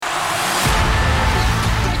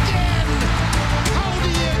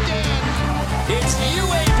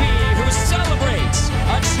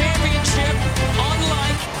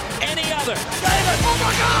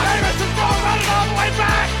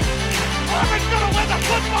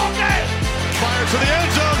to the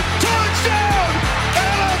end zone. Touchdown!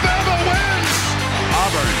 Alabama wins!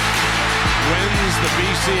 Auburn wins the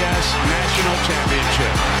BCS National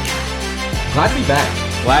Championship. Glad to be back.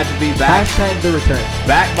 Glad to be back. Hashtag the return.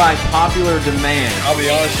 Back by popular demand. I'll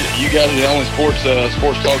be honest, you guys are the only sports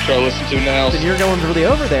talk show I listen to now. Then you're going for the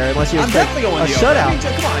over there, unless you expect definitely going a the shutout. over.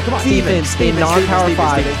 I mean, come on. Steven, non-power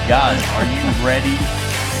five. Guys, are you ready?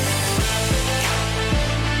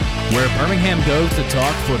 Where Birmingham goes to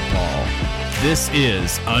talk football. This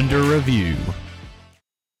is Under Review.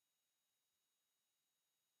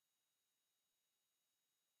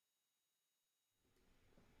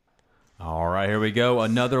 All right, here we go.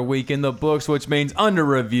 Another week in the books, which means Under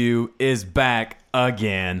Review is back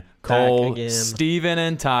again. Cole, Steven,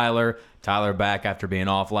 and Tyler. Tyler back after being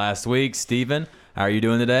off last week. Steven, how are you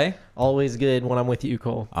doing today? Always good when I'm with you,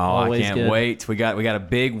 Cole. Oh, Always I can't good. wait. We got a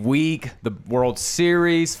big week. The World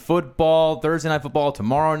Series, football, Thursday Night Football,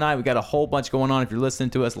 tomorrow night. We got a whole bunch going on. If you're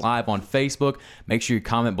listening to us live on Facebook, make sure you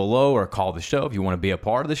comment below or call the show if you want to be a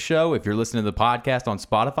part of the show. If you're listening to the podcast on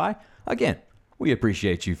Spotify, again, we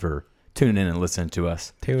appreciate you for tuning in and listening to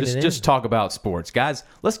us. Just talk about sports. Guys,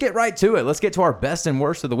 let's get right to it. Let's get to our best and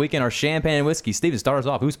worst of the weekend, our champagne and whiskey. Steven, start us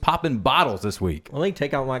off. Who's popping bottles this week? Let me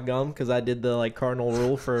take out my gum because I did the cardinal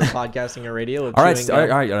rule for podcasting or radio. All right,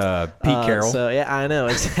 Pete Carroll. So, yeah, I know,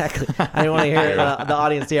 exactly. I didn't want to hear the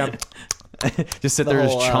audience here. Just sit there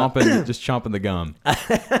just chomping the gum.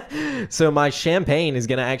 So my champagne is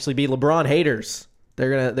going to actually be LeBron haters.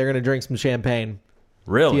 They're gonna drink some champagne.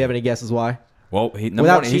 Really? Do you have any guesses why? Well,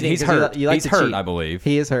 he's hurt. He's hurt, I believe.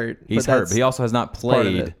 He is hurt. He's hurt, but he also has not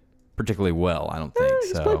played particularly well, I don't think.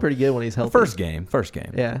 He's played pretty good when he's healthy. First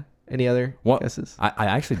game. Yeah. Any other guesses? I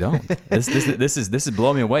actually don't. This is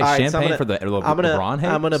blowing me away. Right, Champagne for the LeBron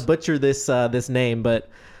haters? I'm gonna butcher this name, but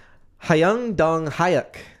Hyung Dong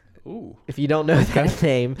Hyuk. Ooh. If you don't know that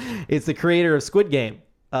name, it's the creator of Squid Game.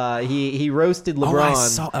 He roasted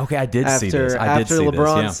LeBron. I did see this. After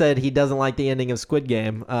LeBron said he doesn't like the ending of Squid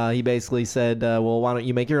Game, he basically said, well, why don't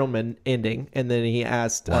you make your own ending? And then he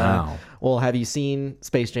asked, well, have you seen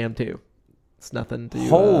Space Jam 2? It's nothing to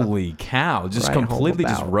holy cow! Just completely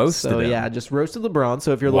just roasted him. Yeah, just roasted LeBron.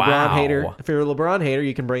 So if you're a LeBron hater,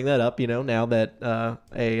 you can bring that up. Now that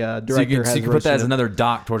a director so you can put that as another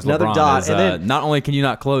dot towards LeBron. And then, not only can you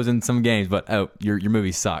not close in some games, but your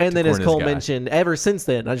movie sucked. And then, as Cole mentioned, ever since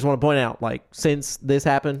then, I just want to point out, since this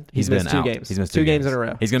happened, he's missed two games. He's missed two games in a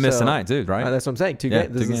row. He's gonna miss tonight too, right? That's what I'm saying. Two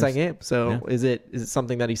games. This is the second game. So is it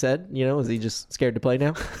something that he said? Is he just scared to play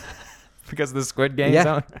now? Because of the Squid Game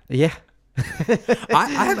zone? Yeah.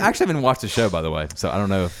 I actually haven't watched the show, by the way, so I don't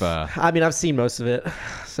know if. I've seen most of it.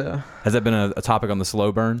 So has that been a topic on the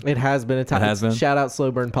Slow Burn? It has been a topic. It has been. Shout out Slow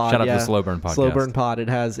Burn Pod. Shout out to the Slow Burn Podcast. Slow Burn Pod.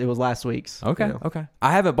 It was last week's. Okay. Okay.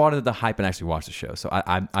 I haven't bought into the hype and actually watched the show, so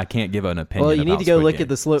I can't give an opinion. Well, you need to go look at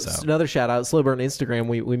the another shout out Slow Burn Instagram.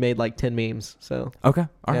 We made 10 memes. So okay.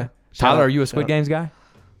 All right. Tyler, are you a Squid Games guy?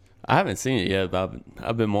 I haven't seen it yet, but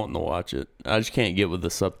I've been wanting to watch it. I just can't get with the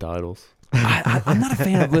subtitles. I'm not a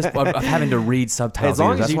fan of having to read subtitles. As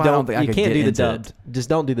long as you don't think I can't do the dubbed. Just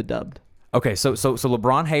don't do the dubbed. Okay, so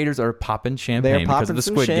LeBron haters are popping champagne because of the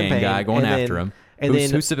Squid Game guy going after him. And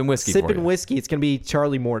who's sipping whiskey for you? Sipping whiskey, it's going to be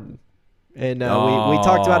Charlie Morton. And we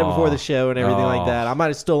talked about it before the show and everything like that. I might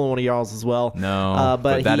have stolen one of y'all's as well. No,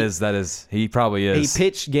 but that is he probably is. He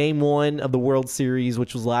pitched Game 1 of the World Series,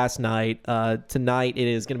 which was last night. Tonight it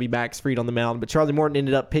is going to be Max Fried on the mound. But Charlie Morton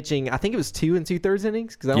ended up pitching, I think it was 2 2/3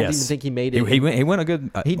 innings because I don't even think he made it. He went a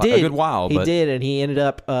good while. He did, and he ended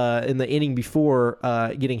up in the inning before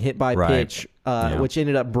getting hit by a pitch, which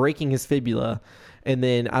ended up breaking his fibula. And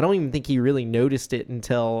then I don't even think he really noticed it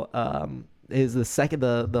until is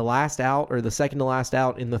the last out or the second to last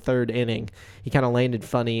out in the third inning. He kind of landed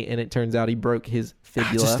funny, and it turns out he broke his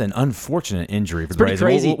fibula. Just an unfortunate injury for the pretty Rays.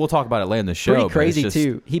 crazy. We'll talk about it later in the show. Pretty crazy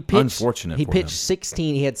too. He pitched. Unfortunate. He pitched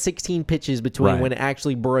 16. He had 16 pitches between when it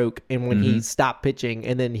actually broke and when he stopped pitching,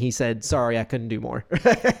 and then he said, "Sorry, I couldn't do more."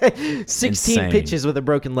 16 Insane. pitches with a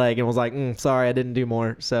broken leg, and was like, "Sorry, I didn't do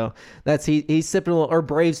more." So that's he's sipping. Or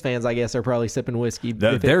Braves fans, I guess, are probably sipping whiskey.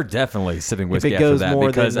 They're definitely sipping whiskey after that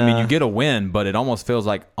because you get a win, but it almost feels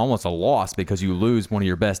like almost a loss because you lose one of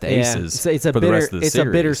your best aces. It's a for the rest of the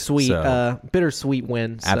series. A bittersweet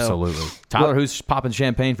win. So. Absolutely. Tyler, who's popping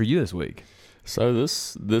champagne for you this week? So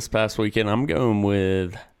this past weekend, I'm going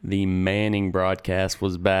with the Manning broadcast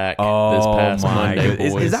was back this past Monday.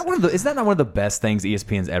 Boys. Is that not one of the best things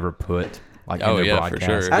ESPN's ever put? In their broadcast? For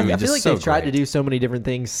sure. I feel like they've tried to do so many different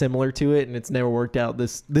things similar to it, and it's never worked out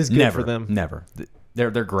this good for them. Never.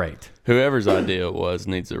 They're great. Whoever's idea it was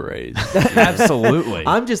needs a raise. Absolutely.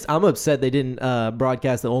 I'm upset they didn't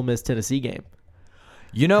broadcast the Ole Miss Tennessee game.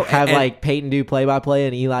 have like Peyton do play-by-play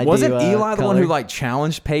and Eli wasn't do, Eli the one color. who like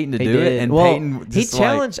challenged Peyton to He do did. it, and well, Peyton he just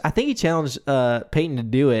challenged. I think he challenged Peyton to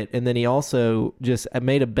do it, and then he also just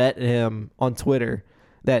made a bet to him on Twitter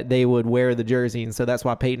that they would wear the jersey, and so that's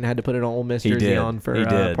why Peyton had to put an Ole Miss jersey on for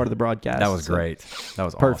part of the broadcast. That was great. That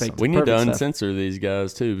was perfect. Awesome. We need to Perfect uncensor these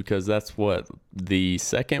guys too, because that's what the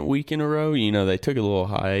second week in a row. They took a little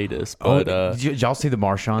hiatus, but did y'all see the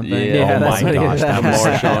Marshawn thing? Yeah, oh that's my what he gosh, was that was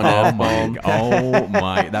Marshawn oh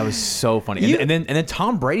my, that was so funny. And then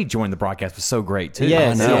Tom Brady joined the broadcast, was so great too.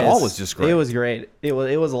 Yes, it all was just great. It was great. It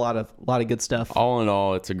was a lot of good stuff. all in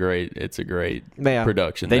all, it's a great Yeah.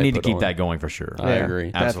 production. They need to put keep on. that going for sure. I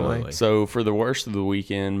agree. Absolutely. So for the worst of the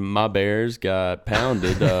weekend, my Bears got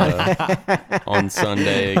pounded on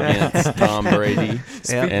Sunday against Tom Brady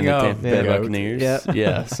and the Tampa Bay Buccaneers. Yep.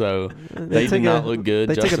 Yeah, so they did not look good.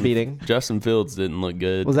 They took a beating. Justin Fields didn't look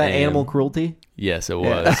good. Was that and- animal cruelty? Yes, it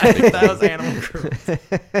was. That was animal cruelty.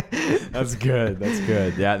 That's good. That's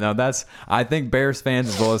good. Yeah, no, I think Bears fans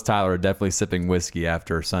as well as Tyler are definitely sipping whiskey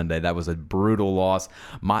after Sunday. That was a brutal loss.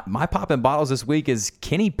 My popping bottles this week is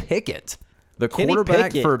Kenny Pickett, the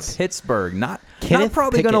quarterback for Pittsburgh. Not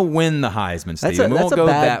probably going to win the Heisman, Steve. We won't go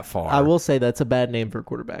that far. I will say that's a bad name for a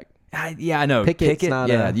quarterback. Yeah, I know. Pickett's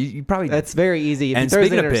not you probably. That's very easy. If And he throws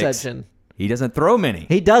speaking an of picks, interception. He doesn't throw many.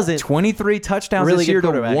 He doesn't. 23 touchdowns Really this year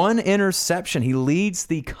good to quarterback. 1 interception. He leads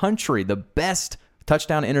the country, the best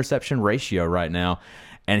touchdown interception ratio right now,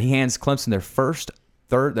 and he hands Clemson their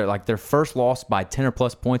first loss by 10 or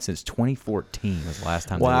plus points since 2014 was the last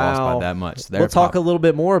time they lost by that much. So we'll talk a little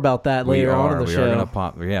bit more about that later on in the we show. are gonna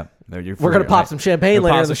pop. Yeah, we're gonna pop some champagne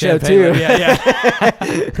later in the show too.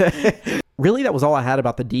 Really, that was all I had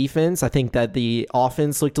about the defense. I think that the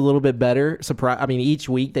offense looked a little bit better. Each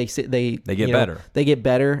week they get better. They get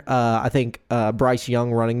better. I think Bryce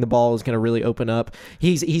Young running the ball is going to really open up.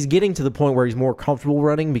 He's getting to the point where he's more comfortable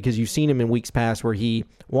running, because you've seen him in weeks past where he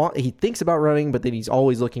thinks about running, but then he's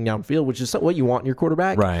always looking downfield, which is what you want in your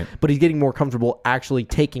quarterback. Right. But he's getting more comfortable actually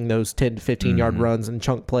taking those 10 to 15 yard runs and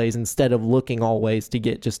chunk plays instead of looking always to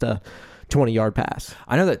get just a 20-yard pass.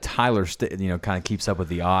 I know that Tyler, kind of keeps up with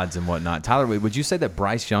the odds and whatnot. Tyler, would you say that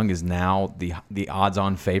Bryce Young is now the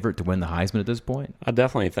odds-on favorite to win the Heisman at this point? I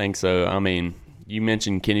definitely think so. I mean, you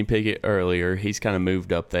mentioned Kenny Pickett earlier. He's kind of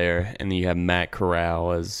moved up there, and then you have Matt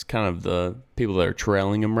Corral as kind of the people that are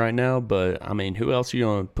trailing him right now. But, I mean, who else are you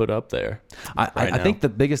going to put up there? I think the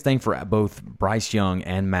biggest thing for both Bryce Young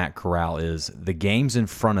and Matt Corral is the games in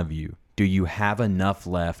front of you. Do you have enough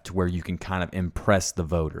left where you can kind of impress the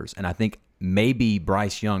voters? And I think maybe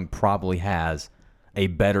Bryce Young probably has a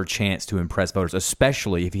better chance to impress voters,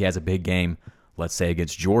 especially if he has a big game, let's say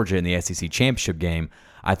against Georgia in the SEC championship game.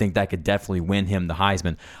 I think that could definitely win him the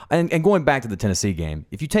Heisman. And going back to the Tennessee game,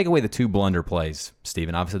 if you take away the 2 blunder plays,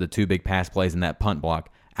 Stephen, obviously the 2 big pass plays and that punt block,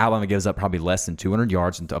 Alabama gives up probably less than 200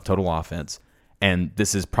 yards of total offense. And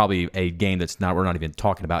this is probably a game we're not even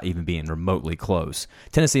talking about even being remotely close.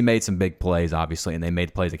 Tennessee made some big plays, obviously, and they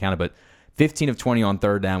made plays that counted, but 15 of 20 on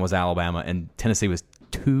third down was Alabama, and Tennessee was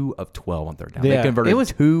 2 of 12 on third down. Yeah, they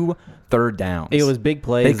converted 2 third downs. It was big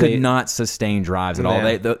plays. They could not sustain drives at all.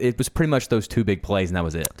 Yeah. It was pretty much those 2 big plays, and that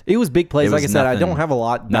was it. It was big plays. It Like I was said, I nothing- don't have a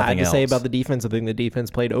lot bad to say else. about the defense. I think the defense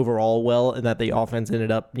played overall well, and that the offense ended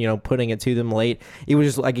up, putting it to them late. It was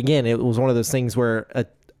just like, again, it was one of those things where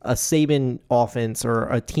a Saban offense or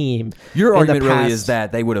a team. Your in the argument really past- is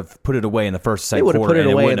that they would have put it away in the first, They second would have quarter, put it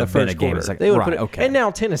and away in wouldn't the have been first a game. quarter. It's like, They would right, put it, okay. And now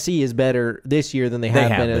Tennessee is better this year than they have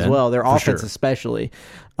been as been, well. Their for offense sure. especially.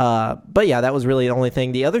 But yeah, that was really the only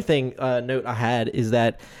thing. The other thing note I had is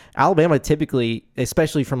that Alabama typically,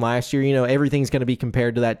 especially from last year, everything's going to be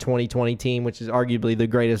compared to that 2020 team, which is arguably the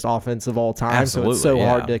greatest offense of all time. Absolutely, so it's so yeah,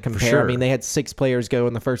 hard to for compare. sure. I mean, they had 6 players go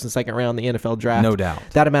in the first and second round of the NFL draft. No doubt.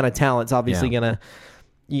 That amount of talent's obviously Yeah. going to.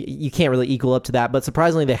 You can't really equal up to that, but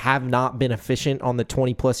surprisingly, they have not been efficient on the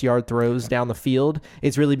 20-plus yard throws down the field.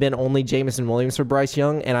 It's really been only Jamison Williams for Bryce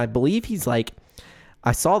Young, and I believe he's like,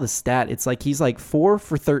 I saw the stat. It's like he's like 4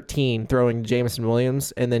 for 13 throwing to Jamison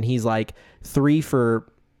Williams, and then he's like 3 for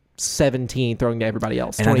 17 throwing to everybody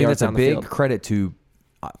else. And I 20 think yards that's a down the big field. credit to,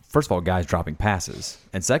 first of all, guys dropping passes.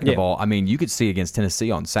 And second of Yeah. all, I mean, you could see against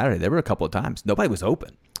Tennessee on Saturday, there were a couple of times nobody was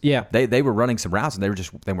open. Yeah. They were running some routes and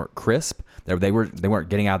they weren't crisp. They weren't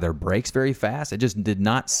getting out of their breaks very fast. It just did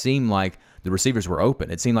not seem like the receivers were open.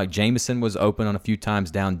 It seemed like Jameson was open on a few times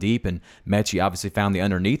down deep, and Mechie obviously found the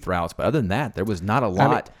underneath routes. But other than that, there was not a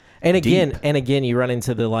lot And again, deep. you run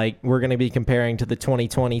into the we're going to be comparing to the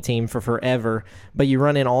 2020 team for forever, but you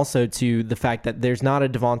run in also to the fact that there's not a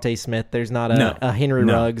Devontae Smith, there's not a Henry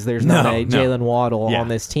Ruggs, there's not a Jalen Waddle on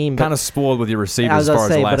this team. Kind of spoiled with your receivers as far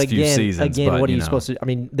as the last few seasons. Again, what are you supposed to? I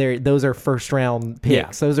mean, those are first round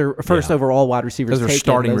picks. Those are first overall wide receivers. Those are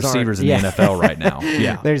starting receivers in the NFL right now.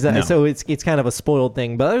 Yeah, there's that. So it's kind of a spoiled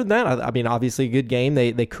thing. But other than that, I mean, obviously a good game.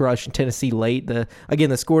 They crushed Tennessee late. The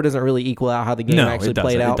score doesn't really equal out how the game actually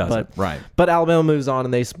played out. But Alabama moves on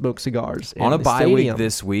and they smoke cigars on a bye week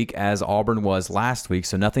this week, as Auburn was last week.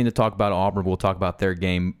 So nothing to talk about Auburn. We'll talk about their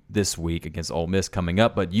game this week against Ole Miss coming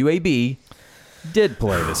up. But UAB did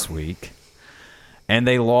play this week, and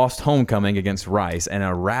they lost homecoming against Rice, and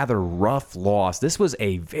a rather rough loss. This was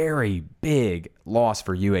a very big loss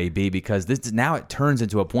for UAB because now it turns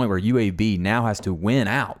into a point where UAB now has to win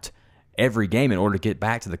out every game in order to get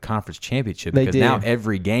back to the conference championship. Because now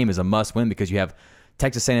every game is a must-win because you have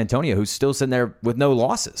Texas San Antonio, who's still sitting there with no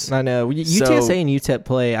losses. I know. UTSA and UTEP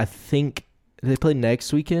play, I think, they play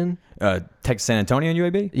next weekend. Texas San Antonio and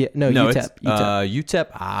UAB? Yeah, UTEP.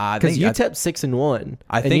 UTEP. Because UTEP's 6-1.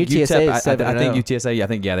 I think UTSA is 7-0. I think UTSA. I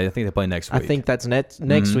think they play next week. I think that's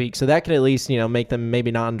next week. So that could at least make them maybe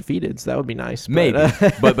not undefeated. So that would be nice. Maybe,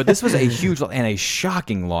 but this was a huge and a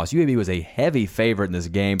shocking loss. UAB was a heavy favorite in this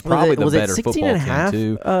game. Probably the better football team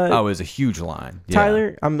too. It was a huge line. Yeah.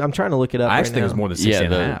 Tyler, I'm trying to look it up. I actually think it was more than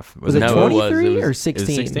 16.5. Was it 23 or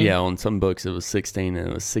 16? Yeah, on some books it was 16, and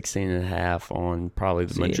it was 16.5 on probably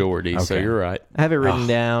the majority. Okay. So you're right. I have it written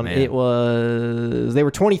down. Man. They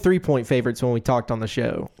were 23-point favorites when we talked on the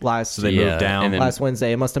show last. So they moved down last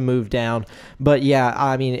Wednesday. It must have moved down. But yeah,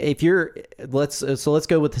 I mean, let's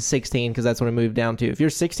go with the 16 because that's what it moved down to. If you're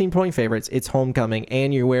 16-point favorites, it's homecoming,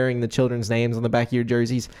 and you're wearing the children's names on the back of your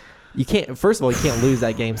jerseys. You can't. First of all, you can't lose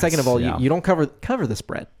that game. Second of all, you don't cover the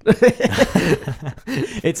spread.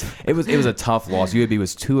 It was a tough loss. UAB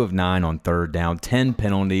was 2 of 9 on third down, 10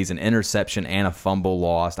 penalties, an interception, and a fumble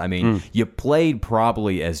lost. I mean, you played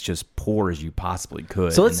probably as just poor as you possibly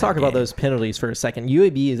could. So let's talk about those penalties for a second.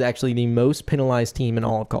 UAB is actually the most penalized team in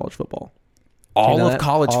all of college football. All of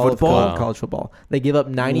college football. They give up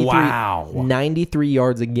 93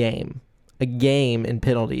 yards a game. In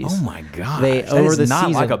penalties. Oh my God! That is not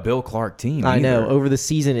season, like a Bill Clark team. I know. Over the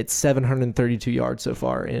season, it's 732 yards so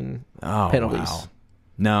far in penalties. Wow.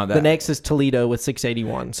 No, the next is Toledo with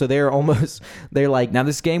 681. So they're like now.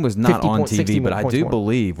 This game was not on TV, but I do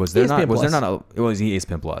believe was there not it was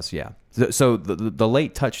ESPN Plus. Yeah. So the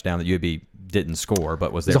late touchdown that UAB didn't score,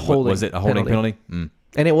 but was it a holding penalty?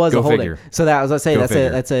 And it was a holding. Figure. So that, as I say,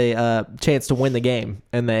 that's a chance to win the game,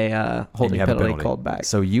 and they holding penalty called back.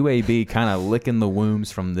 So UAB kind of licking the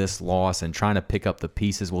wounds from this loss and trying to pick up the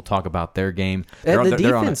pieces. We'll talk about their game. The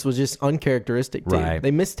defense was just uncharacteristic, too. Right.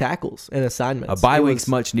 They missed tackles and assignments. A bye week's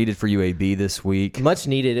much needed for UAB this week. Much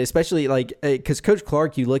needed, especially because Coach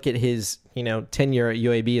Clark, you look at his tenure at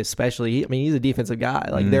UAB especially. He's a defensive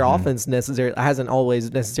guy. Their offense hasn't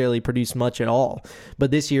always necessarily produced much at all,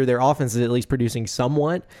 but this year their offense is at least producing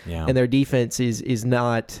somewhat, and their defense is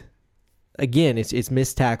not. Again, it's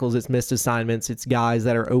missed tackles, it's missed assignments, it's guys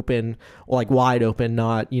that are open, wide open,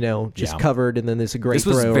 not just covered, and then there's a great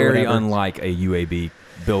throw. This was very unlike a UAB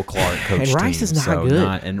Bill Clark coach and Rice team. Is not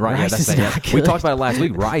good. Rice is not good. We talked about it last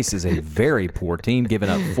week. Rice is a very poor team, giving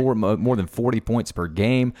up more than 40 points per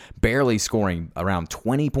game, barely scoring around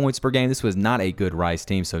 20 points per game. This was not a good Rice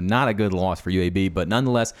team, so not a good loss for UAB. But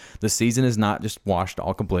nonetheless, the season is not just washed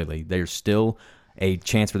all completely. There's still a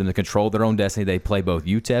chance for them to control their own destiny. They play both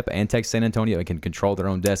UTEP and Texas San Antonio and can control their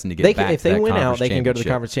own destiny to get back to that If they win out, they championship. can go to the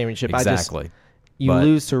conference championship. Exactly. You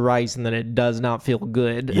lose to Rice, and then it does not feel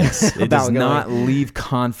good. Yes, it does not leave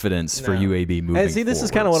confidence for UAB moving and see, this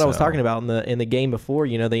is kind of what I was talking about in the game before.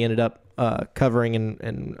 They ended up covering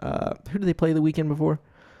and who did they play the weekend before?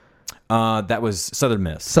 That was Southern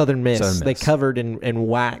Miss. Southern Miss. They covered and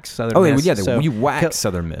waxed Southern Miss. You waxed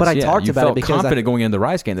Southern Miss. But I talked about it because you felt confident going into the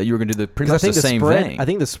Rice game that you were going to do pretty much the same thing. I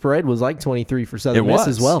think the spread was 23 for Southern Miss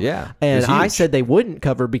as well. Yeah, and I said they wouldn't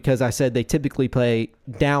cover because I said they typically play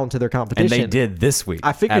down to their competition. And they did this week.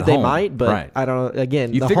 I figured they might, but I don't know.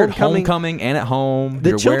 Again, you figured homecoming and at home.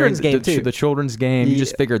 The children's game too. The children's game. You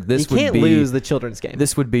just figured this would be. You can't lose the children's game.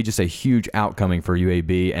 This would be just a huge outcoming for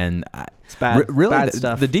UAB, and it's bad. Really, bad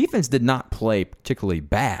stuff. The defense did not play particularly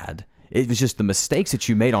bad It was just the mistakes that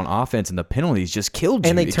you made on offense and the penalties just killed you.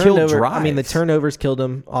 And they It turned killed over. drives. I mean, the turnovers killed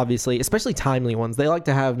them, obviously, especially timely ones. They like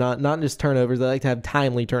to have not just turnovers. They like to have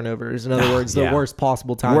timely turnovers. In other words, the yeah. worst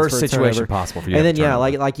possible times. Worst for a situation turnover. possible for you. And to then have a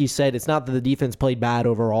turnover. like you said, it's not that the defense played bad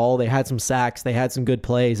overall. They had some sacks. They had some good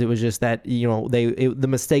plays. It was just that the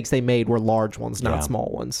mistakes they made were large ones, not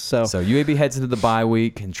small ones. So UAB heads into the bye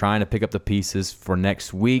week and trying to pick up the pieces for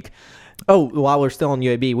next week. Oh, while we're still on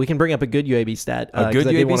UAB, we can bring up a good UAB stat. A good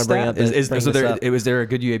UAB stat? Bring Was there a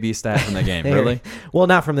good UAB stat from that game? Really? Well,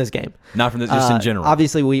 not from this game. Not from this, just in general.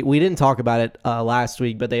 Obviously, we didn't talk about it last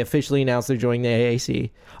week, but they officially announced they're joining the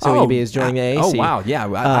AAC. So UAB is joining the AAC. Oh, wow. Yeah,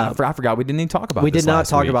 I forgot. We didn't even talk about We this did not last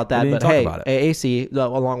talk week. about that, We didn't but talk hey, about it. AAC,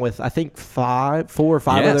 along with, I think, 4 or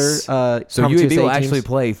 5 Yes. other So Conference UAB will USA actually teams.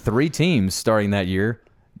 play 3 teams starting that year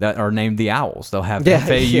that are named the Owls. They'll have Yeah,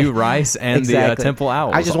 FAU, yeah. Rice, and Exactly. the Temple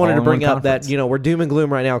Owls. I just wanted all to in bring one up that, conference. we're doom and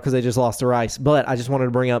gloom right now because they just lost to Rice, but I just wanted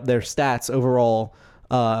to bring up their stats overall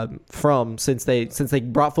from since they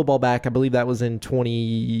brought football back. I believe that was in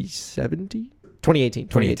 2018.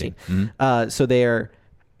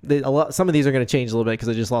 So some of these are going to change a little bit because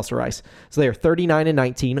they just lost to Rice. So they are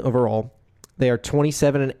 39-19 overall. They are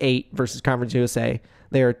 27-8 versus Conference USA.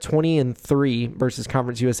 They are 20-3 versus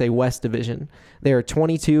Conference USA West Division. They are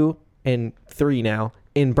 22-3 now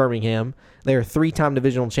in Birmingham. They are 3-time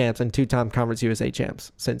divisional champs and 2-time Conference USA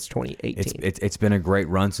champs since 2018. It's been a great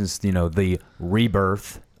run since the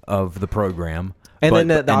rebirth of the program. And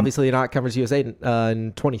then obviously not Conference USA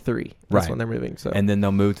in 23. That's Right. when they're moving. So And then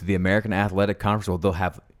they'll move to the American Athletic Conference where they'll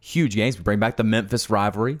have huge games. Bring back the Memphis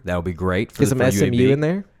rivalry. That'll be great. Get some for SMU UAB. in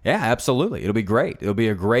there? Yeah, absolutely. It'll be great. It'll be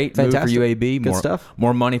a great Fantastic. move for UAB. Good More stuff.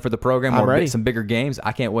 More money for the program. I'm ready. Some bigger games.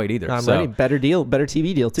 I can't wait either. I'm So, ready. Better deal. Better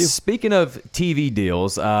TV deal, too. Speaking of TV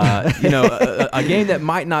deals, a game that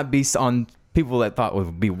might not be on people that thought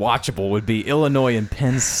would be watchable would be Illinois and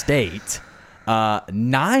Penn State.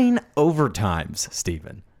 9 overtimes,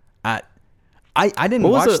 Stephen. I didn't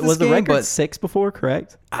watch this was the game, record but 6 before,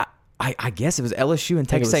 correct? I guess it was LSU and I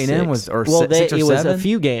think Texas it A&M was 6. or well, 6 or it 7. was a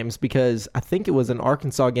few games because I think it was an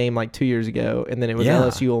Arkansas game like 2 years ago, and then it was Yeah.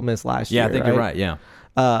 LSU Ole Miss last year. Yeah, I think you're right. Yeah.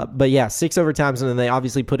 But yeah, 6 overtimes, and then they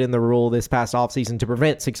obviously put in the rule this past offseason to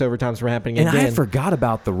prevent 6 overtimes from happening And again. I forgot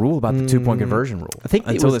about the rule about the 2-point conversion rule. I think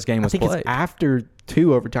until this game was I think played. it's after 2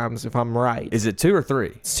 overtimes, if I'm right. Is it 2 or 3?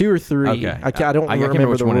 It's 2 or 3. Okay. I don't I can't remember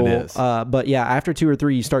which the one it rule. is. But yeah, after 2 or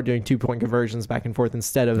 3, you start doing 2-point conversions back and forth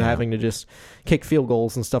instead of having to just kick field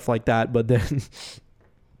goals and stuff like that. But then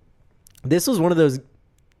this was one of those.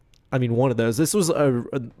 This was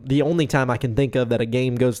the only time I can think of that a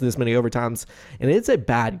game goes to this many overtimes, and it's a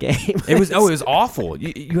bad game. It was awful.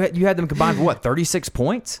 You had them combined for what? 36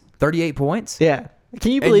 points? 38 points? Yeah.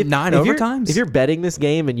 Can you believe 9 if you're- overtimes? If you're betting this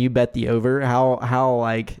game and you bet the over, how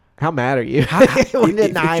mad are you? When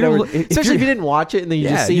if 9 you're- over, if especially you're- if you didn't watch it and then you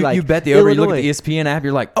just see you bet the over. You look at Illinois. the ESPN app.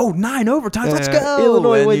 You're like, 9 overtimes. Let's go.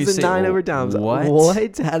 Illinois And wins you in say, 9 overtimes.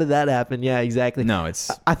 What? How did that happen? Yeah, exactly. No, it's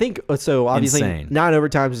I think so. Obviously, insane. 9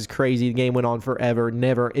 overtimes is crazy. The game went on forever.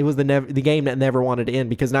 It was the game that never wanted to end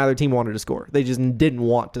because neither team wanted to score. They just didn't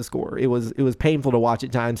want to score. It was painful to watch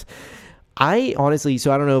at times. I honestly,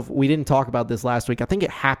 so I don't know if we didn't talk about this last week. I think it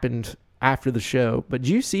happened after the show. But did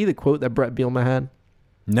you see the quote that Brett Bielema had?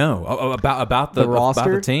 No, about the roster,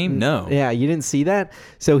 about the team. No, yeah, you didn't see that.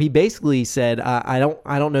 So he basically said, I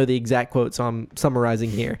don't know the exact quote, so I'm summarizing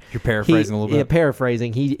here. You're paraphrasing a little bit. Yeah,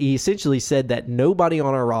 paraphrasing. He essentially said that nobody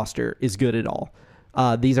on our roster is good at all.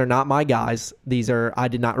 These are not my guys. I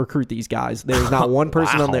did not recruit these guys. There's not one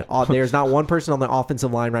person there's not one person on the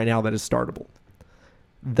offensive line right now that is startable.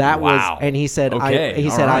 That Wow. was, and he said, Okay,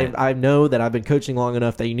 all said, right. I know that I've been coaching long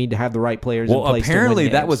enough that you need to have the right players in Well, place. apparently to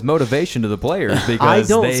win that games. was motivation to the players because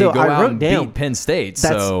they go out and beat Penn State.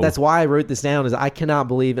 That's why I wrote this down. Is I cannot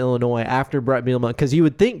believe Illinois after Brett Bielema, because you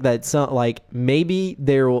would think that maybe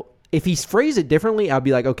there will. If he's phrased it differently, I'd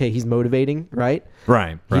be like, okay, he's motivating, right?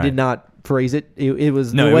 Right. He did not phrase it. It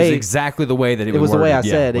was No, the it way was exactly the way that it was the way I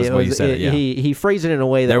said it. it. Was the way you said it. He phrased it in a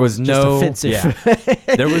way that There was just no offensive. Yeah.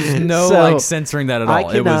 There was no So, censoring that at all.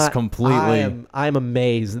 It was completely. I'm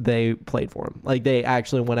amazed that they played for him. Like they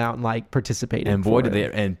actually went out and participated. And boy, for did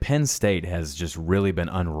him. they! And Penn State has just really been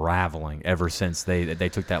unraveling ever since they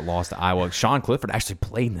took that loss to Iowa. Sean Clifford actually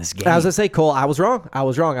played in this game. I was gonna say, Cole, I was wrong.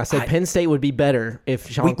 I said Penn State would be better if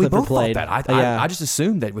Sean we Clifford both played. thought that. I just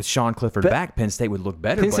assumed that with Sean Clifford back, Penn State would look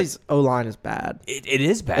better. Penn but State's O line is bad. it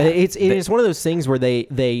is bad. It's one of those things where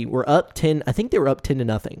they were up 10. I think they were up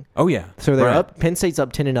 10-0. Oh yeah. So they're Right. up. Penn State's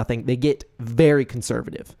up 10-0. They get very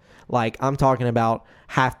conservative. Like, I'm talking about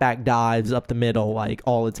halfback dives up the middle, like,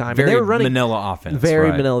 all the time. Very they were running manila offense. Very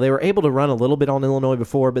right? manila. They were able to run a little bit on Illinois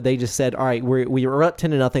before, but they just said, all right, we were up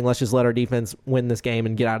 10-0. Let's just let our defense win this game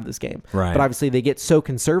and get out of this game. Right. But obviously they get so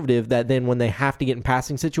conservative that then when they have to get in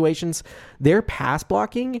passing situations, their pass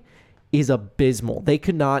blocking is abysmal. They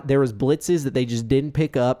could not. There was blitzes that they just didn't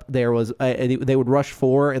pick up. There was they would rush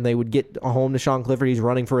 4 and they would get home to Sean Clifford. He's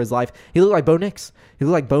running for his life. He looked like Bo Nix. He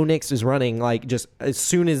looked like Bo Nix is running, like, just as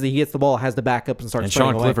soon as he gets the ball, has to back up and start. And spraying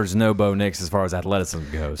Sean away. Clifford's no Bo Nix as far as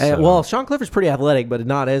athleticism goes. So. Well, Sean Clifford's pretty athletic, but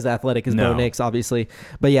not as athletic as No. Bo Nix, obviously.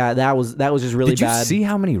 But yeah, that was just really Did you bad. see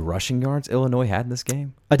how many rushing yards Illinois had in this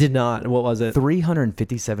game? I did not. What was it?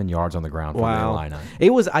 357 yards on the ground for the Wow. Illini. It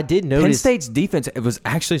was. I did notice. Penn State's defense, it was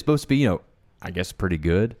actually supposed to be, I guess pretty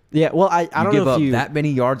good. Yeah. Well, I don't give know if up you. that many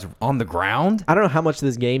yards on the ground. I don't know how much of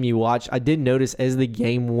this game you watched. I did notice as the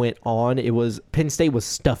game went on, it was Penn State was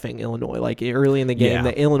stuffing Illinois. Like early in the game, Yeah.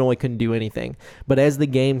 that Illinois couldn't do anything. But as the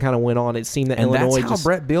game kind of went on, it seemed that And Illinois that's how just.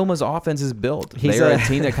 Brett Bielema's offense is built. He's They're a- a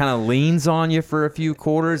team that kind of leans on you for a few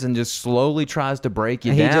quarters and just slowly tries to break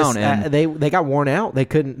you he down. just, and they got worn out. They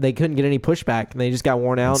couldn't get any pushback. They just got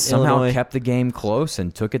worn out. somehow Illinois kept the game close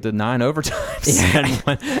and took it to 9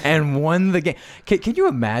 overtimes and won the game. Can you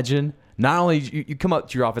imagine? Not only you come up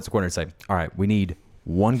to your offensive coordinator and say, "All right, we need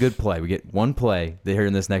one good play. We get one play here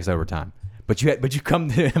in this next overtime." But you come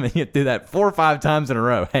to him and you do that 4 or 5 times in a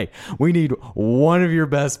row. Hey, we need one of your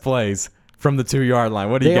best plays from the 2-yard line.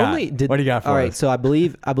 What do you got? What do you got for all us? right, so I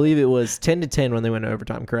believe it was 10-10 when they went to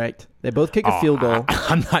overtime. Correct? They both kick a field goal.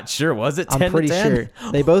 I'm not sure. Was it 10 I'm pretty to 10?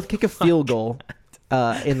 sure they both kick a field goal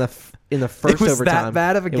in the first was overtime. that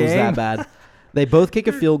bad of a It was game? that bad. They both kick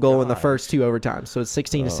a field goal in the first 2 overtimes, so it's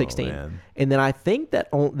 16-16. man. And then I think that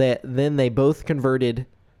then they both converted.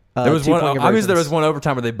 There was one. 2-point Obviously, there was conversions. one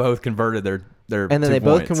overtime where they both converted their And then 2 they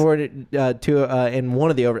both points. converted in one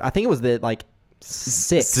of the over. I think it was the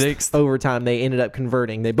sixth overtime they ended up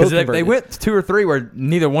converting. They both Because converted. they went 2 or 3 where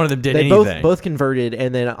neither one of them did They anything. both converted,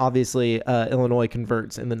 and then obviously Illinois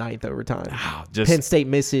converts in the 9th overtime. Wow, just Penn State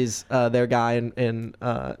misses their guy, and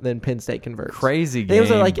then Penn State converts. crazy It game, was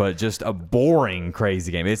like- but just a boring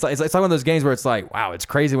crazy game. It's like one of those games where it's like, wow, it's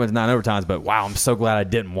crazy when it's 9 overtimes, but wow, I'm so glad I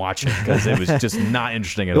didn't watch it because it was just not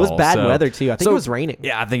interesting at all. It was bad So- weather too. I think it was raining.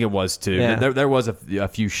 Yeah, I think it was too. Yeah. There was a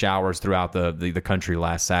few showers throughout the country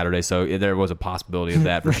last Saturday, so there was a possibility of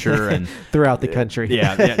that for sure. And Throughout the country.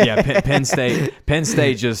 Penn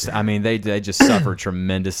State just, I mean, they just suffered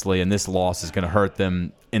tremendously, and this loss is going to hurt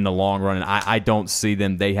them in the long run. And I don't see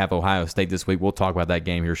them. They have Ohio State this week. We'll talk about that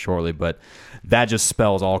game here shortly, but that just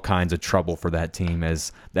spells all kinds of trouble for that team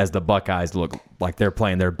as the Buckeyes look like they're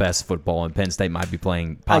playing their best football, and Penn State might be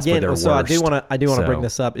playing possibly their worst. So I do want to So- bring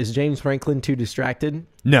this up. Is James Franklin too distracted?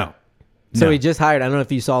 No. So No. he just hired. I don't know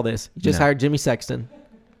if you saw this. He just No. hired Jimmy Sexton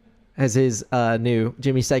as his new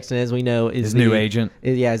Jimmy Sexton, as we know, is His new agent?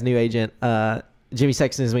 His new agent. Jimmy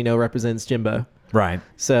Sexton, as we know, represents Jimbo. Right.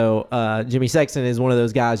 So Jimmy Sexton is one of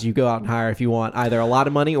those guys you go out and hire if you want either a lot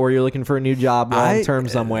of money or you're looking for a new job long term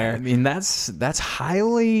somewhere. I mean, that's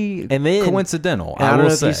highly And then coincidental. And I don't will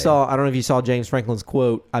know if say. you saw. I don't know if you saw James Franklin's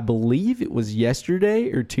quote. I believe it was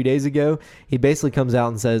yesterday or 2 days ago. He basically comes out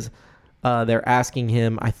and says they're asking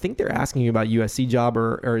him. I think they're asking you about USC job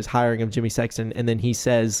or his hiring of Jimmy Sexton, and then he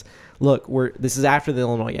says, "Look, this is after the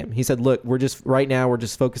Illinois game." He said, "Look, we're just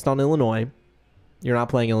focused on Illinois. You're not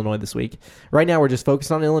playing Illinois this week. Right now, we're just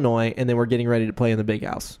focused on Illinois, and then we're getting ready to play in the Big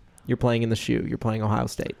House. You're playing in the shoe. You're playing Ohio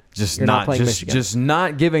State. You're not playing Michigan." just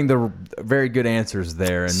not giving the very good answers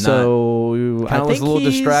there, and So kinda I was think a little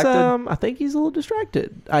he's, distracted? I think he's a little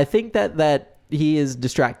distracted. I think that he is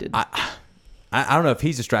distracted. I don't know if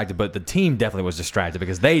he's distracted, but the team definitely was distracted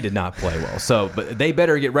because they did not play well. So, but they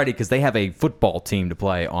better get ready because they have a football team to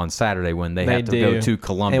play on Saturday when they have to go to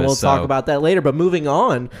Columbus. And we'll so. talk about that later. But moving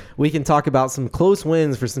on, we can talk about some close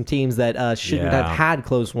wins for some teams that shouldn't have had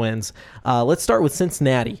close wins. Let's start with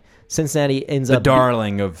Cincinnati. Cincinnati ends the up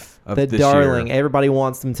darling of the this darling. year. Everybody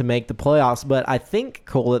wants them to make the playoffs, but I think,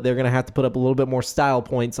 Cole, that they're going to have to put up a little bit more style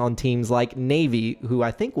points on teams like Navy, who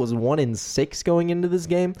I think was 1-6 going into this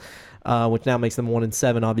game, which now makes them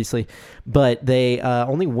 1-7, obviously. But they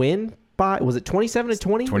only win by, was it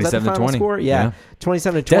 27-20? 27-20. Score? Yeah,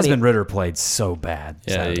 27-20. Desmond Ritter played so bad.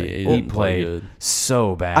 Yeah, Saturday. he he didn't play played good.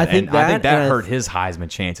 so bad. I think I think that- that and hurt his Heisman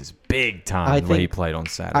chances big time when he played on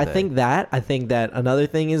Saturday. I think that another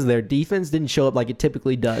thing is their defense didn't show up like it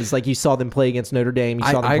typically does. Like you saw them play against Notre Dame, you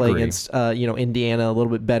saw them I play agree. against Indiana, a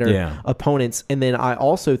little bit better opponents. And then I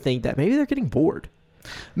also think that maybe they're getting bored.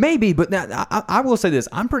 Maybe, but now, I will say this.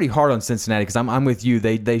 I'm pretty hard on Cincinnati because I'm with you.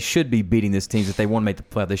 They should be beating this team. If they want to make the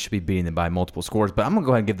playoff, they should be beating them by multiple scores. But I'm going to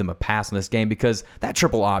go ahead and give them a pass on this game because that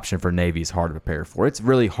triple option for Navy is hard to prepare for. It's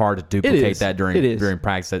really hard to duplicate that during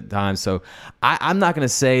practice at times. So I'm not going to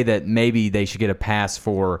say that maybe they should get a pass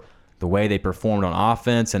for the way they performed on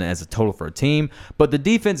offense and as a total for a team. But the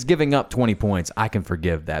defense giving up 20 points, I can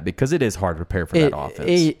forgive that because it is hard to prepare for that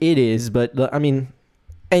offense. It is, but I mean...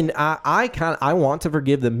 And I want to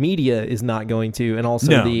forgive the media is not going to, and also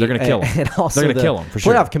they're going to kill him. And also they're going to kill him for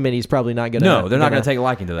sure. Playoff committee is probably not going to. No, they're not going to take a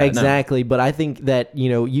liking to that. Exactly, but I think that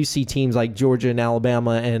you see teams like Georgia and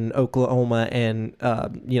Alabama and Oklahoma and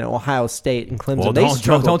Ohio State and Clemson. Well,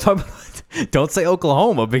 don't say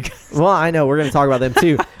Oklahoma because. Well, I know we're going to talk about them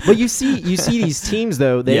too, but you see these teams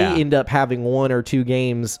though they end up having 1 or 2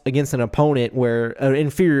 games against an opponent where an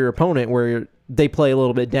inferior opponent where they play a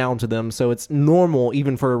little bit down to them, so it's normal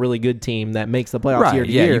even for a really good team that makes the playoffs year to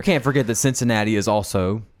year. You can't forget that Cincinnati is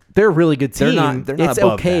also they're a really good team. They're not it's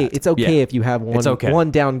above okay. that. It's okay if you have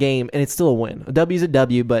one down game and it's still a win. A W is a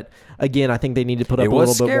W, but again, I think they need to put up a little bit more. It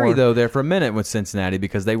was scary though there for a minute with Cincinnati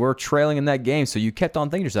because they were trailing in that game, so you kept on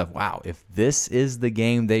thinking to yourself, "Wow, if this is the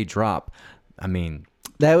game they drop, I mean."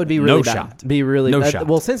 That would be really bad. Shot. Be really no bad. shot.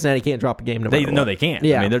 Well, Cincinnati can't drop a game. No, they can't.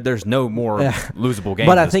 Yeah. I mean, there's no more losable games.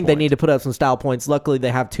 But I think they need to put up some style points. Luckily,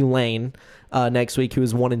 they have Tulane next week, who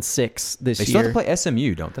is 1-6 this year. They still have to play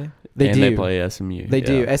SMU, don't they? They play SMU. They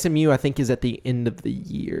do. SMU, I think, is at the end of the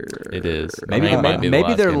year. It is.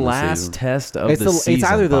 Maybe their last test of the season. It's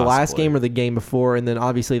either the possibly. last game or the game before, and then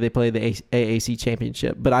obviously they play the AAC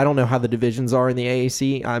championship. But I don't know how the divisions are in the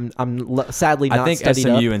AAC. I'm sadly not. I think studied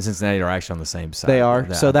SMU up. and Cincinnati are actually on the same side. They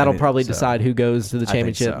are. So that'll probably decide who goes to the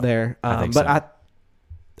championship there.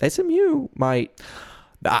 SMU might.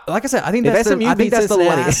 Like I said, I think that's the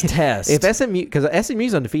last test. If SMU, because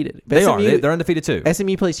SMU's undefeated. They're undefeated too.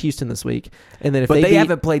 SMU plays Houston this week, and then they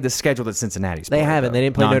haven't played the schedule that Cincinnati's played. They haven't. They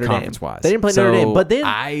didn't play Notre Dame. They didn't play Notre Dame. But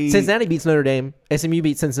then Cincinnati beats Notre Dame. SMU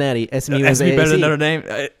beats Cincinnati. SMU is better than Notre Dame.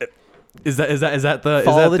 Is that the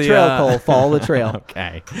follow the trail, Cole? Follow the trail.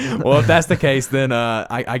 Okay. Well, if that's the case, then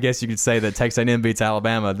I guess you could say that Texas A&M beats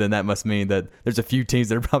Alabama. Then that must mean that there's a few teams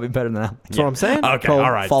that are probably better than Alabama. That's what I'm saying. Okay. Cole,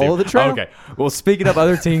 all right. Follow the trail. Okay. Well, speaking of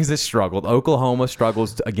other teams that struggled, Oklahoma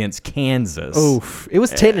struggles against Kansas. Oof! It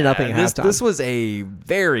was 10-0 at halftime. This was a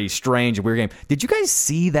very strange, weird game. Did you guys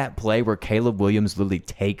see that play where Caleb Williams literally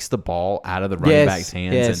takes the ball out of the running back's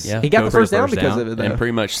hands? Yes. He got the first down because of it, though. And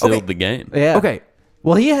pretty much sealed the game. Yeah. Okay.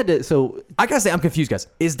 Well, he had to. So I gotta say, I'm confused, guys.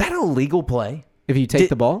 Is that a legal play? If you take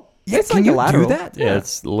the ball, yeah, it's can like you a lateral. do that? Yeah,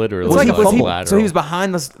 it's literally it's like a lateral. So he was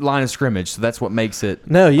behind the line of scrimmage, so that's what makes it.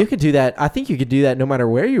 No, you could do that. I think you could do that no matter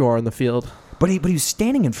where you are on the field. But he was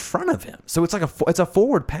standing in front of him, so it's like it's a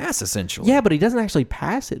forward pass essentially. Yeah, but he doesn't actually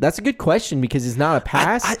pass it. That's a good question because it's not a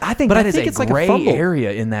pass. I think that is a gray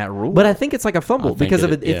area in that rule. But I think it's like a fumble because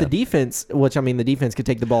if the defense, which I mean, the defense could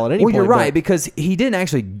take the ball at any point. Well, you're right because he didn't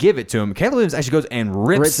actually give it to him. Caleb Williams actually goes and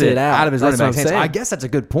rips it out of his running back's hands. I guess that's a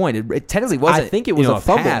good point. It technically wasn't. I think it was a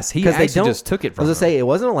fumble. Pass. He actually just took it from him. As I say, it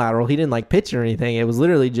wasn't a lateral. He didn't pitch or anything. It was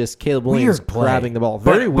literally just Caleb Williams grabbing the ball.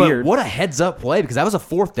 Very weird. But what a heads up play because that was a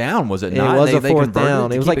fourth down, was it not? It was a fourth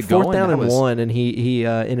down. It was like 4th down and 1, and he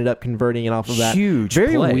ended up converting it off of that. Huge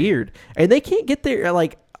Very play. weird. And they can't get there.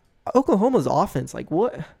 Like, Oklahoma's offense, like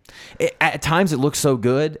what? At times it looks so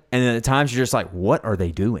good, and then at times you're just like, what are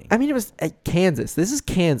they doing? I mean, it was at Kansas. This is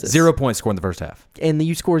Kansas. 0 points scored in the first half. And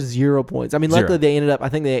you scored 0 points. I mean, luckily they ended up, I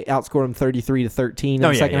think they outscored them 33-13 in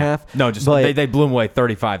the second half. No, just they blew them away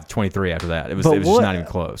 35-23 after that. It was just not even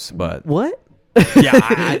close. But what? Yeah,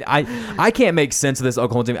 I can't make sense of this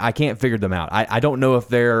Oklahoma team. I can't figure them out. I don't know if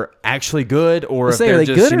they're actually good or if they're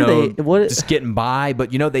just just getting by.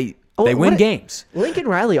 But they win games. Lincoln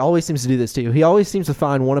Riley always seems to do this too. He always seems to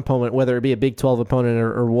find one opponent, whether it be a Big 12 opponent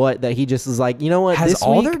or what, that he just is like, you know what? Has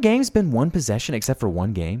all their games been one possession except for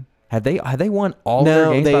one game? Have they won all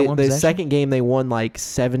their games by one possession? The second game they won like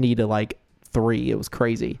 70 to like 3. It was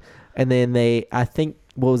crazy. And then I think,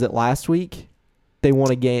 what was it, last week? They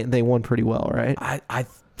won a game. They won pretty well, right? I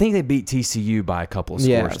think they beat TCU by a couple of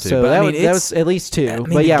scores too. So that was at least 2.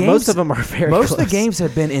 But yeah, most of them are very close. Most of the games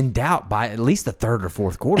have been in doubt by at least the third or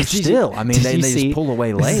fourth quarter. Still, I mean, they just pull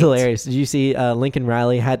away late. It's hilarious. Did you see Lincoln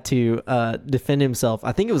Riley had to defend himself?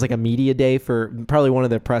 I think it was like a media day for probably one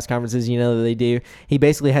of their press conferences, that they do. He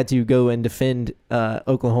basically had to go and defend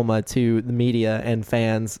Oklahoma to the media and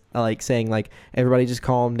fans, like saying like, everybody just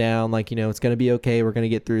calm down. Like, it's going to be okay. We're going to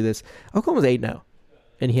get through this. Oklahoma's 8-0.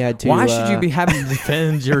 And he had to. Why should you be having to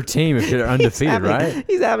defend your team if you're undefeated, right?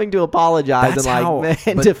 He's having to apologize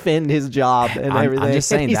and defend his job and everything. I'm just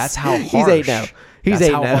saying that's how harsh. He's 8-0. He's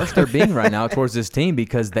That's how 8-0. harsh they're being right now towards this team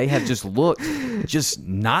because they have just looked just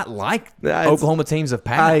not like Oklahoma teams of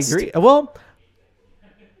past. I agree. Well,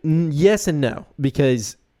 yes and no,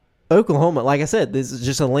 because Oklahoma, like I said, this is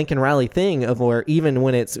just a Lincoln Riley thing of where even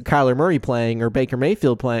when it's Kyler Murray playing or Baker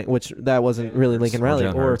Mayfield playing, which that wasn't really Lincoln Riley,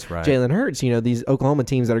 Jalen or Hurts, right. Jalen Hurts, you know, these Oklahoma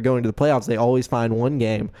teams that are going to the playoffs, they always find one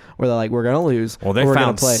game where they're like, we're going to lose. Well, they or we're gonna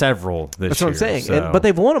found play. several this year. That's what I'm saying. so- But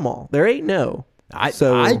they've won them all. They're 8-0.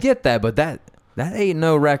 I get that, but that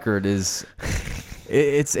 8-0 record is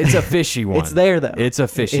it's a fishy one. It's there, though. It's a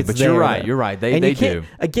fishy, It's but there, you're right. though. You're right. They And you do. can't-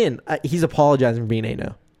 Again, he's apologizing for being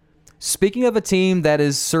 8-0. Speaking of a team that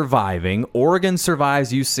is surviving, Oregon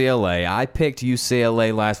survives UCLA. I picked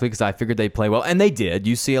UCLA last week because I figured they'd play well, and they did.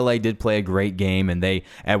 UCLA did play a great game, and they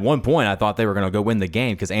at one point I thought they were going to go win the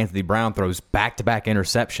game because Anthony Brown throws back-to-back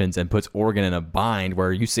interceptions and puts Oregon in a bind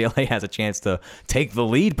where UCLA has a chance to take the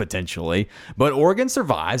lead potentially. But Oregon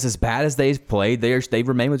survives. As bad as they've played, they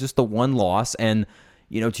remain with just the one loss. And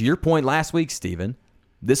to your point last week, Steven,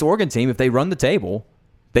 this Oregon team, if they run the table,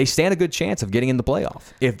 they stand a good chance of getting in the playoff.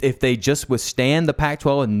 If they just withstand the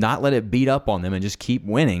Pac-12 and not let it beat up on them and just keep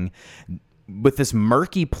winning, with this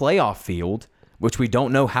murky playoff field, which we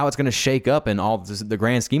don't know how it's going to shake up in all the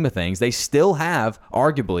grand scheme of things, they still have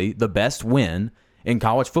arguably the best win in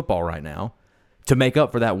college football right now to make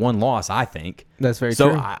up for that one loss, I think. That's very so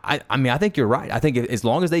true. I think you're right. I think as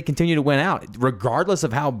long as they continue to win out, regardless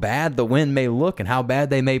of how bad the win may look and how bad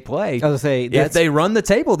they may play, I was gonna say, if they run the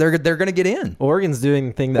table, they're going to get in. Oregon's doing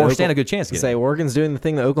the thing that stand a good chance to get in. Oregon's doing the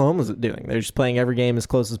thing that Oklahoma's doing. They're just playing every game as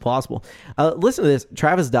close as possible. Listen to this.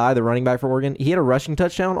 Travis Dye, the running back for Oregon, he had a rushing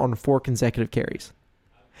touchdown on 4 consecutive carries.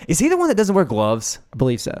 Is he the one that doesn't wear gloves? I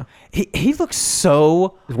believe so. He looks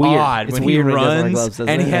so weird. odd It's when weird he when he doesn't wear runs gloves, doesn't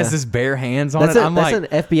and it? he has Yeah. his bare hands on That's it. an I'm like,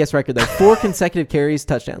 FBS record though. 4 consecutive carries,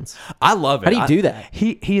 touchdowns. I love it. How do you do that?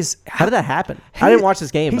 He's How did that happen? I didn't watch this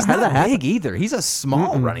game. He's But how did not that happen? big either. He's a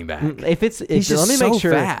small running back. If He's just let me so make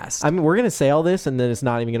sure. fast. I mean, we're gonna say all this, and then it's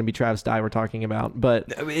not even gonna be Travis Dye we're talking about. But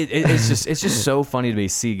It's just so funny to me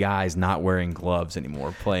see guys not wearing gloves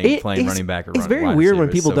anymore playing it's- running back or it's running very wide weird receiver. when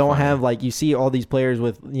It's people so don't funny. have, like, you see all these players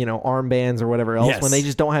with armbands or whatever else Yes. when they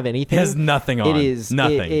just don't have anything. It has nothing on. It is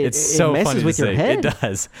nothing. It it's so messes funny to with your see. head. It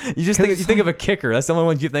does. You just think of a kicker. That's the only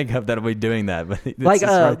one you think of that'll be doing that. But it's Like,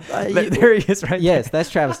 just there he is right Yes, that's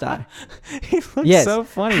Travis Dye. there. He looks Yes. so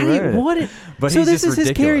funny. How do you- right? what? But so he's this just is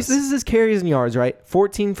his carries. ridiculous. This is his carries and yards, right?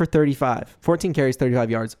 14 for 35. 14 carries, 35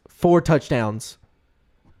 yards, 4 touchdowns.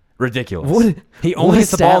 Ridiculous. What- He what only a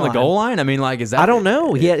gets the ball on the stat goal line. I mean, like, is that? I don't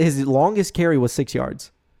know. He had his longest carry was 6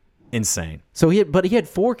 yards. Insane. So he had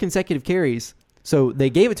 4 consecutive carries. So they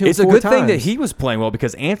gave it to him It's a 4 good times. thing that he was playing well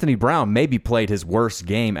because Anthony Brown maybe played his worst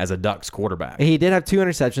game as a Ducks quarterback. He did have 2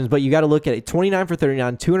 interceptions, but you got to look at it. 29 for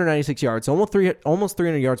 39, 296 yards, almost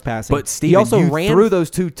 300 yards passing. But Steven, he also you ran threw those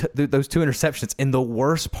two interceptions in the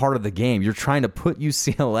worst part of the game. You're trying to put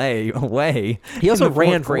UCLA away. He also in the ran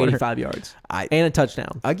fourth for quarter. 85 yards I- and a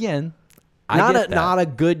touchdown. Again, I get that. Not a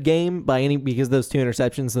good game by any because of those 2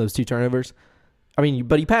 interceptions and those 2 turnovers. I mean,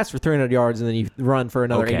 but he passed for 300 yards and then you run for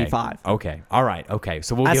another 85. Okay. All right. Okay.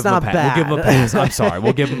 So we'll That's give him a not pass. bad. We'll give him a pass. I'm sorry.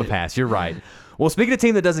 We'll give him a pass. You're right. Well, speaking of a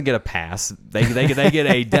team that doesn't get a pass, they get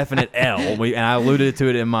a definite L. And I alluded to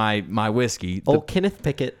it in my whiskey. Kenneth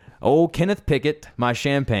Pickett. Old Kenneth Pickett, my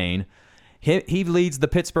champagne. He leads the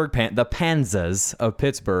the Panzas of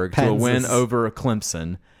Pittsburgh to a win Panzas. over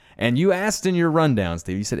Clemson. And you asked in your rundown,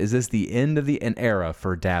 Steve, you said, is this the end of an era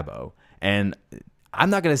for Dabo? And I'm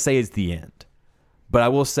not going to say it's the end. But I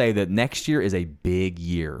will say that next year is a big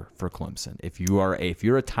year for Clemson. If you're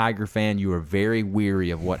a Tiger fan, you are very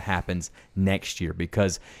weary of what happens next year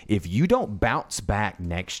because if you don't bounce back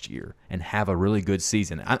next year and have a really good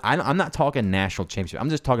season, I'm not talking national championship. I'm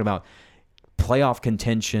just talking about playoff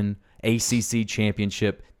contention, ACC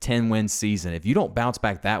championship, 10-win season. If you don't bounce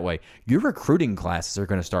back that way, your recruiting classes are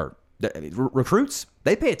going to start. Recruits,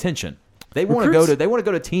 they pay attention. They want to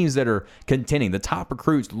go to teams that are contending. The top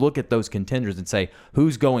recruits look at those contenders and say,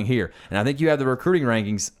 who's going here? And I think you have the recruiting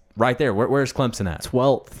rankings right there. Where's Clemson at?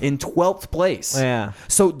 12th. In 12th place. Yeah.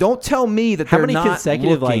 So don't tell me that How they're many not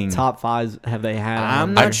consecutive looking. top 5s have they had?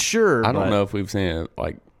 I'm not sure. I don't but know if we've seen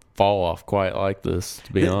it fall off quite like this,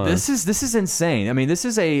 to be honest. This is insane. I mean, this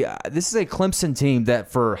is a Clemson team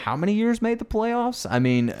that for how many years made the playoffs? I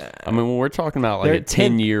mean, when we're talking about They're a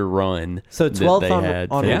 10-year run So that 12th they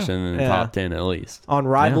had on finishing in the yeah. top 10 at least. On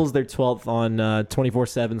Rivals, they're 12th. On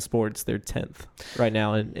 24/7 Sports, they're 10th right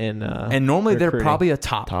now. And normally they're recruiting. probably a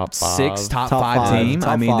top 6, top Top 5 five. team. Top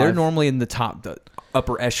I mean, they're five. normally in the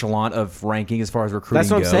upper echelon of ranking as far as recruiting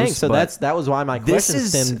That's what I'm goes. saying. So but that was why my this question is-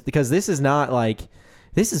 stemmed because this is not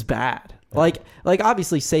this is bad. Like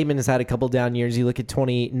obviously Saban has had a couple down years. You look at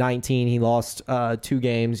 2019, he lost 2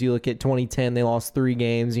 games. You look at 2010, they lost 3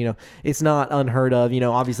 games. You know, it's not unheard of. You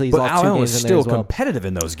know, obviously he's But lost 2 Alabama games was in there still as well. competitive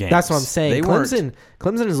in those games. That's what I'm saying. They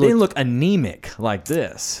Clemson is They didn't look anemic like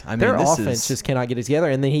this. I mean, their this offense is, just cannot get it together.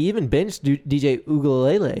 And then he even benched DJ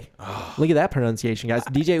Uiagalelei. Look at that pronunciation, guys.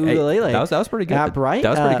 DJ Uiagalelei. that was pretty good. Yeah, right? That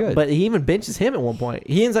was pretty good. But he even benches him at one point.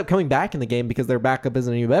 He ends up coming back in the game because their backup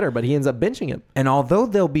isn't any better, but he ends up benching him. And although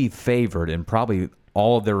they'll be favored in probably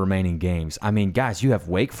all of their remaining games, I mean, guys, you have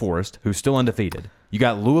Wake Forest, who's still undefeated. You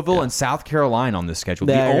got Louisville and South Carolina on this schedule.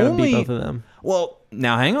 They're going to beat both of them. Well,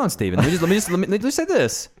 now hang on, Steven. Let me just say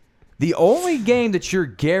this. The only game that you're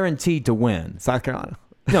guaranteed to win, South Carolina.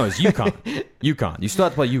 no, is UConn. UConn. You still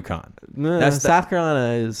have to play UConn. South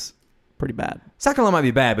Carolina is pretty bad. South Carolina might be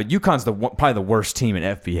bad, but UConn's probably the worst team in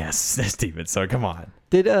FBS, Steven. So come on.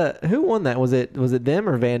 Did who won that? Was it them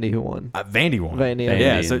or Vandy who won? Vandy won. Vandy.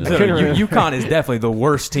 Yeah, so UConn is definitely the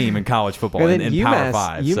worst team in college football And in then Power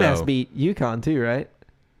 5. UMass so. beat UConn too, right?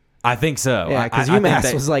 I think so. Yeah, because I think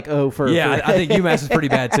UMass was like for I think UMass is pretty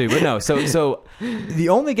bad too. But no, so the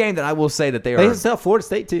only game that I will say that they They are. still Florida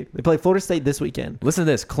State too. They play Florida State this weekend. Listen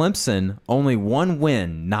to this: Clemson only 1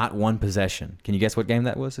 win, not 1 possession. Can you guess what game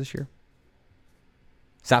that was this year?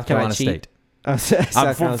 South Can I Carolina cheat? State. South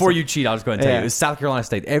Carolina Before State. you cheat, I'll just go ahead and tell Yeah. you. It's South Carolina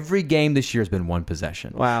State. Every game this year has been 1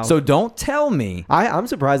 possession. Wow. So don't tell me. I'm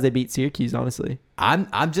surprised they beat Syracuse. Honestly, I'm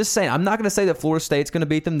just saying. I'm not going to say that Florida State's going to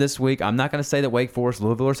beat them this week. I'm not going to say that Wake Forest,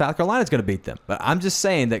 Louisville, or South Carolina is going to beat them. But I'm just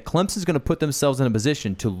saying that Clemson's going to put themselves in a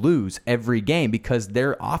position to lose every game because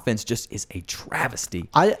their offense just is a travesty.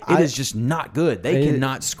 It is just not good. They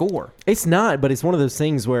cannot score. it's not. But it's one of those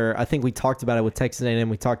things where I think we talked about it with Texas A&M.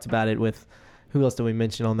 We talked about it with who else did we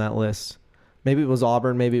mention on that list? Maybe it was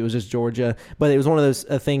Auburn. Maybe it was just Georgia. But it was one of those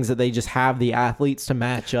things that they just have the athletes to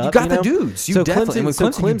match up. You got know? the dudes. You so definitely- with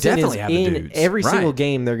Clemson, you definitely is have the in dudes. every Right. single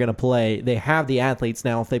game they're going to play. They have the athletes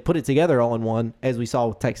now. If they put it together all in one, as we saw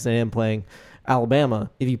with Texas A&M playing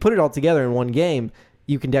Alabama, if you put it all together in one game,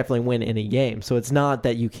 you can definitely win any game. So it's not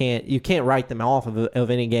that you can't write them off of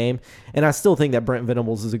any game. And I still think that Brent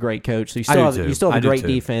Venables is a great coach. So you still have a great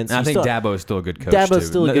defense. And I You think still- Dabo is still a good coach. Dabo's too.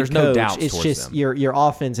 still a good There's coach. no doubt. It's just them. your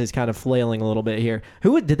offense is kind of flailing a little bit here.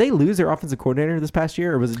 Did they lose their offensive coordinator this past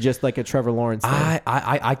year, or was it just like a Trevor Lawrence thing?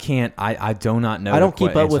 I can't. I do not know. I don't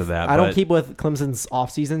keep up with that. I don't keep with Clemson's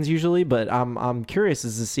off seasons usually, but I'm curious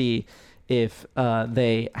as to see if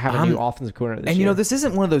they have a new offensive coordinator this And year. this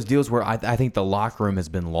isn't one of those deals where I think the locker room has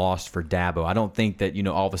been lost for Dabo. I don't think that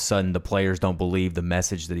all of a sudden the players don't believe the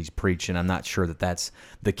message that he's preaching. I'm not sure that that's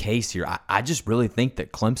the case here. I just really think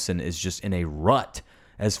that Clemson is just in a rut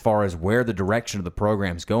as far as where the direction of the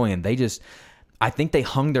program is going, and I think they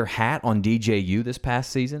hung their hat on DJU this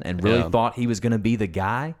past season and really thought he was going to be the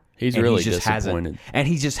guy. He's and really he just disappointed.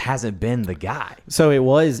 he just hasn't been the guy. So it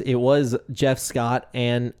was Jeff Scott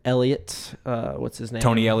and Elliott. What's his name?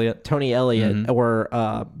 Tony Elliott. Tony Elliott were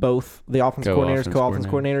both the offensive coordinators,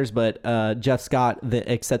 co-offensive coordinators, but Jeff Scott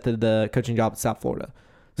accepted the coaching job at South Florida.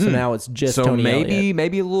 So now it's just Tony Elliott.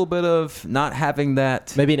 maybe a little bit of not having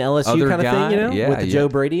that. Maybe an LSU other kind of guy. thing, Yeah, with the yeah. Joe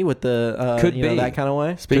Brady, with the Could be. that kind of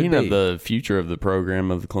way. Speaking Could of be. the future of the program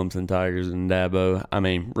of the Clemson Tigers and Dabo, I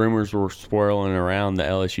mean, rumors were swirling around that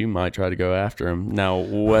LSU might try to go after him. Now,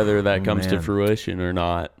 whether that comes to man. fruition or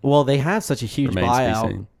not Well, they have such a huge remains to be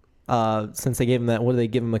buyout. seen. Since they gave him that, what did they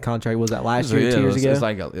give him a contract? Was that last year, Yeah, 2 years ago? It was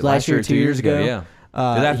like last year, 2 years ago. Yeah.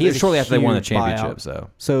 He has a shortly after they won the huge championship. buyout.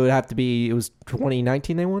 So it'd have to be, it was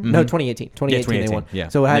 2019 they won? No, 2018. 2018 they won. yeah.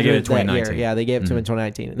 So it They had gave to it be that year. 2019. Yeah, they gave it to him in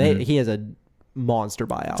 2019. He has a monster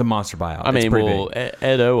buyout. it's a monster buyout. I It's mean, pretty well, big.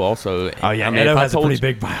 Edo also. Oh, yeah, I mean, Edo if I has a told pretty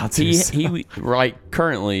you- big buyout, too. He right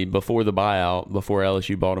currently before the buyout, before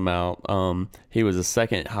LSU bought him out, he was the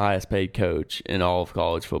second highest paid coach in all of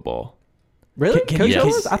college football. Really? Can Coach you- O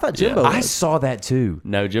Yes. was? I thought Jimbo Yeah. I was. saw that too.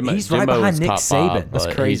 No, Jimbo. He's Jimbo right behind was Nick top Saban. five, That's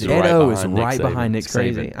but crazy. he's right Edo is behind Nick right Saban. behind Nick It's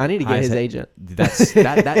crazy. Saban. I need to get his agent.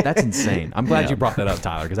 That's insane. I'm glad you brought that up,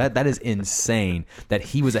 Tyler, because that is insane that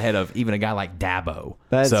he was ahead of even a guy like Dabo.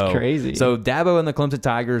 That's crazy. So Dabo and the Clemson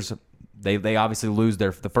Tigers, they obviously lose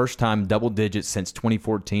the first time double digits since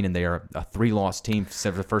 2014, and they are a 3-loss team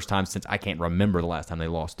for the first time since I can't remember the last time they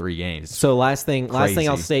lost 3 games. So last thing I'll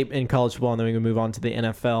Crazy. state in college football, and then we can move on to the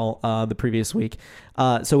NFL. The previous week,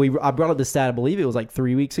 I brought up the stat. I believe it was like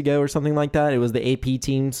 3 weeks ago or something like that. It was the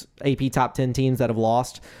AP top 10 teams that have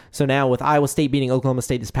lost. So now with Iowa State beating Oklahoma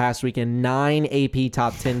State this past weekend, 9 AP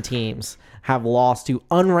top 10 teams have lost to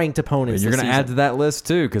unranked opponents. You're this going to season. add to that list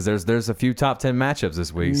too, because there's a few top 10 matchups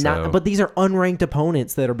this week. But these are unranked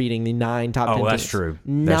opponents that are beating the 9 top 10 teams. that's true.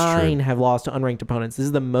 That's 9 true. have lost to unranked opponents. This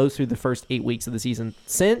is the most through the first 8 weeks of the season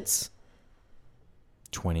since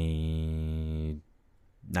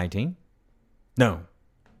 2019? No.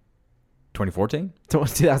 2014?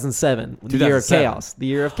 2007. The year of 2007. chaos. The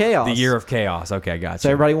year of chaos. The year of chaos. Okay, I got you. So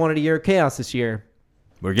everybody wanted a year of chaos this year.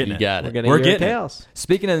 We're getting You it. got We're it. getting We're a year of getting chaos. it.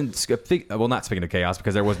 Speaking not speaking of chaos,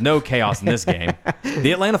 because there was no chaos in this game.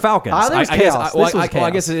 The Atlanta Falcons. Ah, there was I guess, chaos. well, This was I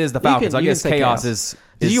guess chaos. it is the You can- Falcons. I you guess can say chaos chaos. is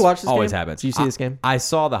Did you watch this always game? happens. Did you see this game? I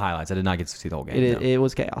saw the highlights. I did not get to see the whole game. no. It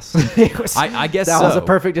was chaos. It was- I guess that was so. a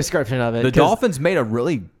perfect description of it. The 'cause- Dolphins made a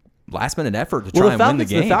really last-minute effort to try Well, and win the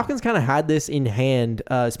game. The Falcons kind of had this in hand,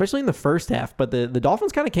 especially in the first half, but the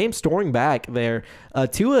Dolphins kind of came storming back there.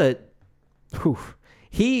 Tua,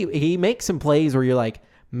 he makes some plays where you're like,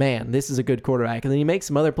 man, this is a good quarterback. And then he makes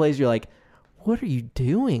some other plays you're like, what are you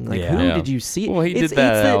doing? Like, Yeah. who Yeah. did you see? Well, he did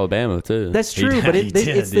that at Alabama too. That's He true, did- but he did,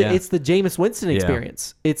 it's the Jameis Winston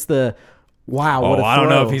experience. It's the, wow, what a I don't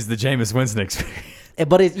know throw. if he's the Jameis Winston experience.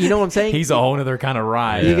 But you know what I'm saying? He's a whole other kind of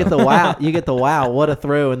ride. You get the wow, what a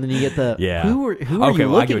throw, and then you get the Yeah. Who are Okay, you well, I get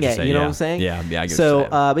looking what you're at? saying, You know yeah. what I'm saying? Yeah, I get what So, you're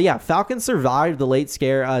saying. but yeah, Falcons survived the late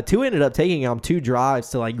scare. Tua ended up taking on 2 drives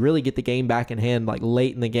to like really get the game back in hand, like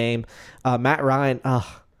late in the game. Matt Ryan, the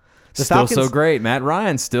Still Falcons, so great. Matt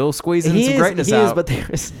Ryan still squeezing some greatness he out. is, but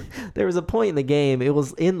there was a point in the game. It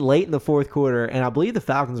was in late in the fourth quarter, and I believe the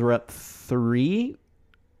Falcons were up 3.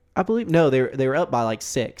 I believe no, they were up by like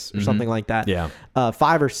 6 or something like that. Yeah.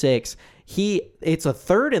 5 or 6. It's a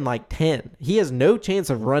 3rd and like 10. He has no chance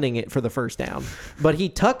of running it for the first down, but he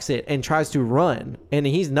tucks it and tries to run, and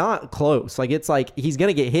he's not close. Like it's like he's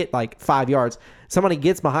gonna get hit like 5 yards. Somebody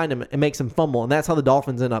gets behind him and makes him fumble, and that's how the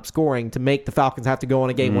Dolphins end up scoring to make the Falcons have to go on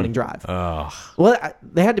a game-winning drive. Well,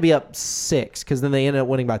 they had to be up 6 because then they ended up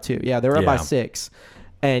winning by 2. Yeah, they were up by Yeah. 6,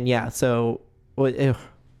 and yeah, so.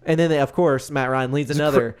 And then, of course, Matt Ryan leads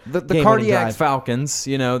another the game-winning cardiac drive. Falcons,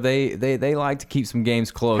 they like to keep some games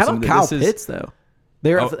close. How I about mean, Kyle this is- Pitts, though?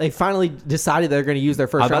 They finally decided they're going to use their I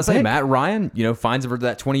first was about round to say pick. Matt Ryan, finds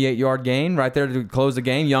that 28-yard gain right there to close the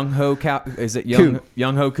game. Young Ho Koo? Is that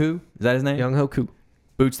his name? Young Ho Koo.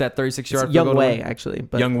 Boots that 36-yard Young Wei, actually.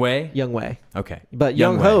 But Young Wei? Young Wei. Okay. But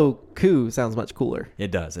Young Ho Koo sounds much cooler. It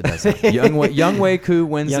does. Young Wei Koo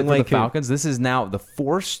wins Young it for Wei the Koo. Falcons. This is now the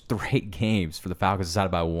 4 straight games for the Falcons decided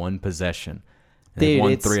by 1 possession. And Dude, they've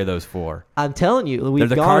won it's- 3 of those 4. I'm telling you, we've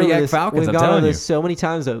the gone cardiac over this, Falcons, We've I'm gone over telling this you. so many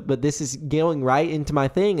times, though. But this is going right into my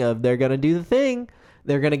thing of they're going to do the thing.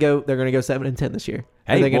 They're going to go 7-10 this year.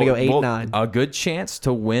 Or they're going to go 8-9. A good chance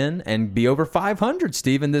to win and be over 500,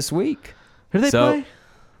 Steven, this week. Who do they play?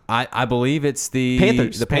 I believe it's the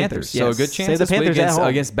Panthers. The Panthers. So a yes. good Say chance the this week Panthers at home.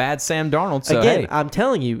 against bad Sam Darnold. So Again, hey, I'm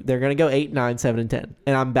telling you, they're going to go 8-9, 7-10,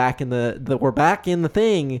 and I'm back in we're back in the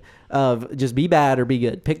thing of just be bad or be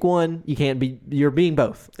good. Pick one. You can't be. You're being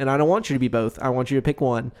both, and I don't want you to be both. I want you to pick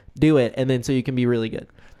one, do it, and then so you can be really good.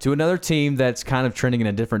 to another team that's kind of trending in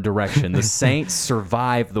a different direction. The Saints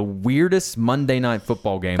survived the weirdest Monday Night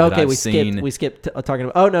Football game that Okay, I've we seen. skipped talking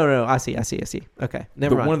about. Oh no, I see. Okay,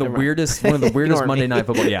 never mind. One of the never mind. weirdest Ignore Monday me. Night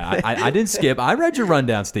Football. Yeah, I didn't skip. I read your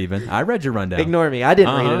rundown, Steven. I read your rundown. Ignore me. I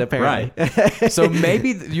didn't read it apparently. Right. So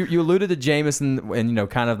maybe you alluded to Jameis and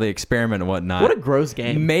kind of the experiment and whatnot. What a gross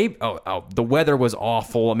game. Maybe the weather was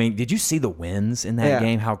awful. I mean, did you see the winds in that Yeah.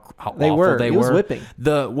 game? How They awful were. they It were. was whipping.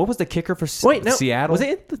 What was the kicker for Wait, no. Seattle?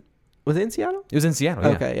 Was it in Seattle? It was in Seattle. Yeah.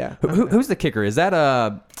 Okay, yeah. Who's the kicker? Is that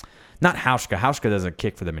not Hauschka? Hauschka doesn't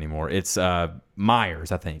kick for them anymore. It's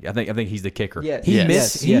Myers, I think. I think he's the kicker. Yes. He Yes.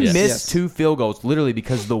 missed. Yes. He Yes. missed 2 field goals literally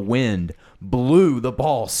because the wind blew the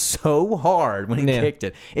ball so hard when he Yeah. kicked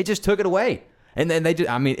it. It just took it away. And then they just.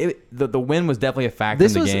 I mean, the wind was definitely a factor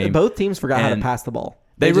This in the was game. both teams forgot how to And pass the ball.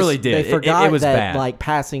 They really did. They forgot it was that bad. like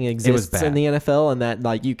passing exists bad. in the NFL and that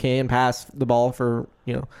like you can pass the ball for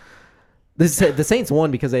The Saints won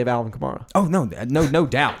because they have Alvin Kamara. Oh no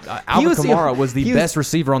doubt. Alvin Kamara was the best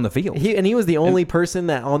receiver on the field. He was the only person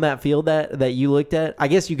that on that field that you looked at. I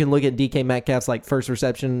guess you can look at DK Metcalf's like first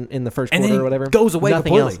reception in the first And quarter then or whatever. goes away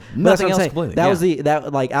Nothing completely. else. Nothing That's what I'm else saying. completely, That yeah. was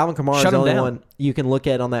that like Alvin Kamara is Shut the him only down. one you can look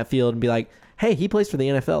at on that field and be like, hey, he plays for the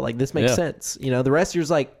NFL. Like this makes Yeah. sense. The rest you're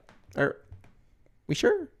just like, are we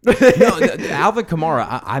sure? No, Alvin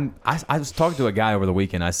Kamara. I was talking to a guy over the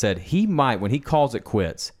weekend. I said he might, when he calls it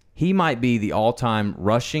quits, he might be the all-time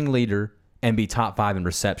rushing leader and be top 5 in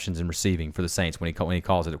receptions and receiving for the Saints when he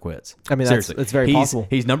calls it quits. I mean, seriously, that's very possible.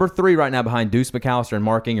 He's number 3 right now behind Deuce McAllister and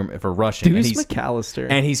Mark Ingram for rushing. Deuce and he's, McAllister.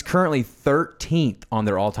 and he's currently 13th on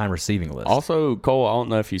their all-time receiving list. Also, Cole, I don't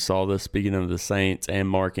know if you saw this. Speaking of the Saints and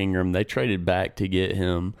Mark Ingram, they traded back to get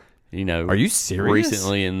him. Are you serious?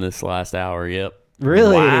 Recently in this last hour, yep.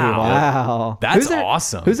 Really? Wow. That's Who's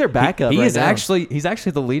awesome. Who's their backup? He right is now? actually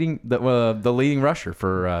the leading rusher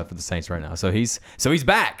for the Saints right now. So he's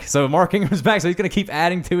back. So Mark Ingram's back. So he's going to keep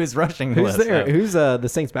adding to his rushing Who's list. there? Who's the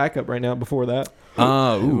Saints backup right now? Before that,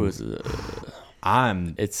 Who was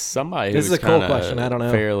it's somebody This who's is a cool kinda question. I don't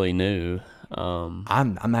know. fairly new.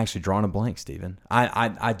 I'm actually drawing a blank, Steven.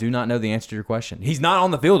 I do not know the answer to your question. He's not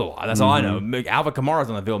on the field a lot. That's all I know. Alvin Kamara's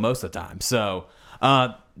on the field most of the time. So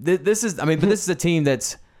this is a team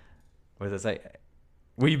that's, what does it say?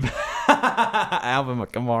 Alvin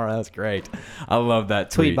Kamara, that's great. I love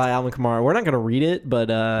that tweet by Alvin Kamara. We're not going to read it, but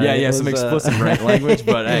some explicit language,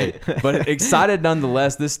 but hey, but excited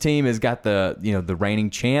nonetheless. This team has got the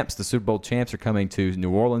reigning champs. The Super Bowl champs are coming to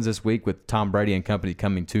New Orleans this week with Tom Brady and company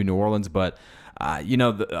coming to New Orleans, but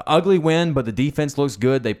the ugly win, but the defense looks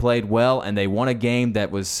good. They played well, and they won a game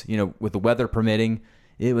that was, with the weather permitting,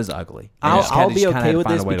 it was ugly. I'll be okay with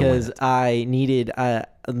this because I needed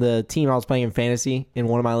the team I was playing in fantasy in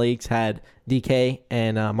one of my leagues had DK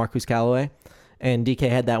and Marcus Callaway, and DK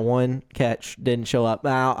had that one catch, didn't show up.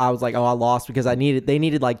 I was like, I lost because they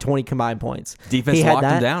needed like 20 combined points. Defense locked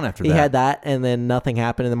him down after that. He had that, and then nothing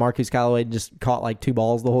happened, and then Marcus Callaway just caught like 2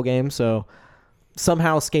 balls the whole game, so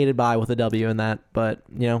somehow skated by with a W in that, but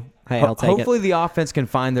hey, I'll take it. Hopefully the offense can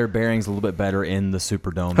find their bearings a little bit better in the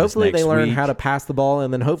Superdome. Hopefully they learn week. how to pass the ball,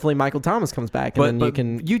 and then hopefully Michael Thomas comes back, and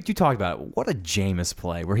then you talked about it. What a Jameis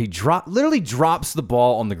play where he literally drops the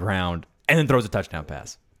ball on the ground and then throws a touchdown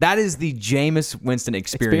pass. That is the Jameis Winston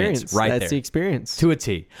experience right there. That's the experience to a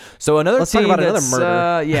T. So let's talk about another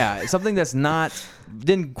murder. Something that's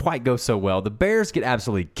didn't quite go so well. The Bears get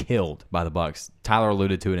absolutely killed by the Bucs. Tyler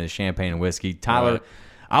alluded to it in his champagne and whiskey. Tyler, right.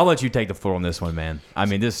 I'll let you take the floor on this one, man. I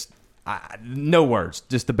mean, no words.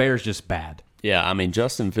 Just the Bears just bad. Yeah, I mean,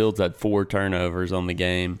 Justin Fields had 4 turnovers on the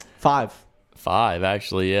game. 5,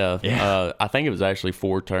 actually, yeah. I think it was actually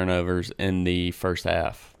 4 turnovers in the first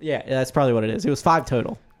half. Yeah, that's probably what it is. It was 5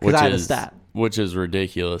 total. Because I have a stat. Which is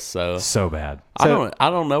ridiculous. So bad. I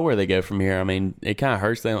don't know where they go from here. I mean, it kind of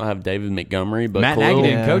hurts they don't have David Montgomery, but Matt Nagy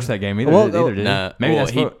didn't coach that game either. Did he? Maybe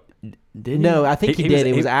that's he. No, I think he did.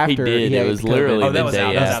 It was after. He did. It was literally the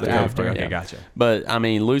day after. Okay, gotcha. But I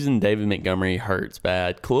mean, losing David Montgomery hurts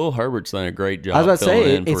bad. Khalil Herbert's done a great job. I was about to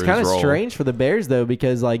say it's kind of strange for the Bears though,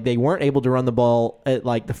 because like they weren't able to run the ball at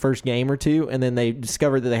like the first game or two, and then they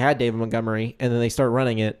discovered that they had David Montgomery, and then they start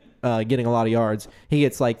running it, getting a lot of yards. He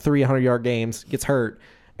gets like 300-yard games, gets hurt,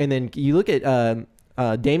 and then you look at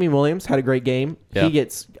Damian Williams had a great game. Yeah.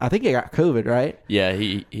 I think he got COVID, right? Yeah,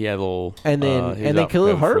 he had a little. And then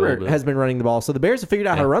Khalil Herbert has been running the ball. So the Bears have figured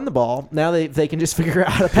out how to run the ball. Now they can just figure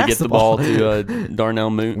out how to pass get the ball to Darnell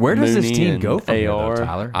Mooney. Where does this team go from here, though,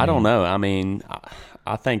 Tyler? I don't know. I mean,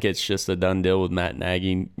 I think it's just a done deal with Matt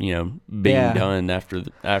Nagy, being done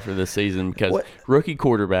after the season because rookie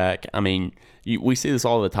quarterback. I mean, we see this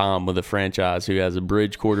all the time with a franchise who has a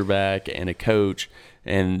bridge quarterback and a coach.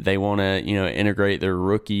 And they want to, integrate their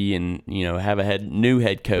rookie and have a new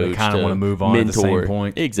head coach. They kind of want to move on at the same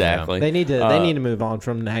point. Exactly. Yeah. They need to move on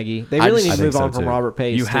from Nagy. They really need to move on from Robert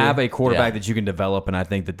Pace. You have a quarterback that you can develop, and I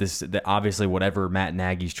think that obviously whatever Matt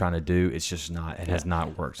Nagy's trying to do, it's just not. It has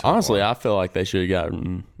not worked. So honestly, far. I feel like they should have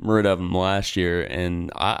gotten rid of him last year,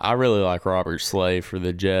 and I really like Robert Slay for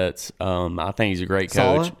the Jets. I think he's a great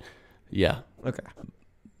coach. Saleh? Yeah. Okay.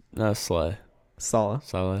 No, Slay. Saleh.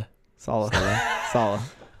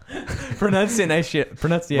 Pronunciation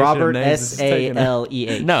Robert of names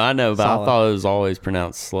Saleh. No, I know, but Saleh. I thought it was always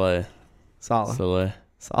pronounced Slay. Saleh.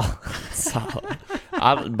 But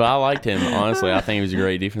I liked him, honestly. I think he was a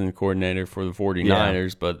great defensive coordinator for the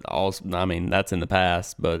 49ers, but also, I mean, that's in the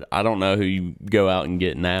past. But I don't know who you go out and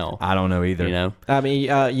get now. I don't know either. I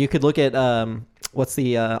mean, you could look at what's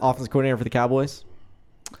the offensive coordinator for the Cowboys?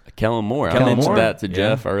 Kellen Moore. I mentioned that to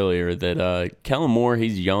Jeff earlier, that Kellen Moore,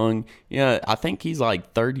 he's young. I think he's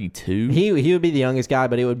like 32. He would be the youngest guy,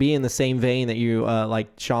 but it would be in the same vein that you like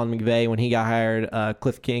Sean McVay when he got hired,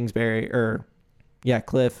 Cliff Kingsbury,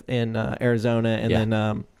 Cliff in Arizona, and then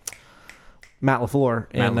Matt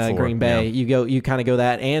LaFleur in Green Bay. Yeah. You kind of go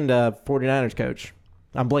that, and 49ers coach.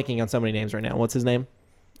 I'm blanking on so many names right now. What's his name?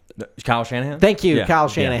 Kyle Shanahan? Thank you, Kyle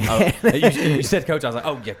Shanahan. Oh, you said coach. I was like,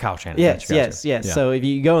 oh, yeah, Kyle Shanahan. Yes. Yeah. So if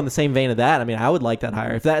you go in the same vein of that, I mean, I would like that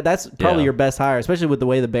hire. If that's probably your best hire, especially with the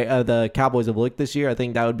way the Cowboys have looked this year, I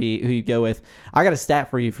think that would be who you go with. I got a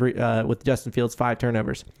stat for you with Justin Fields, 5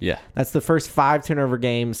 turnovers. Yeah. That's the first 5 turnover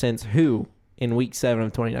game since who in Week 7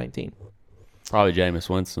 of 2019? Probably Jameis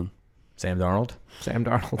Winston. Sam Darnold. Sam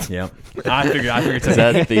Darnold. Yeah, I figured. Is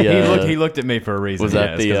that the, he looked at me for a reason. was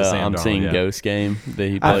that yeah, the Sam I'm Darnold, seeing yeah. ghost game that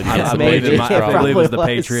he played against I the believe Patriots? I believe it was the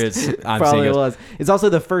Probably Patriots. I'm Probably seeing was. It's also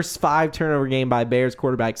the first 5 turnover game by Bears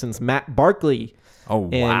quarterback since Matt Barkley. Oh,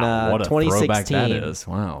 in, wow. What a throwback 2016. that is.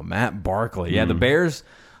 Wow. Matt Barkley. Yeah, the Bears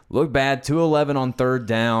look bad, 2-11 on third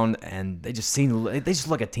down, and they just look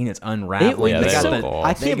like a team that's unraveling. Yeah, They they got look the- awful.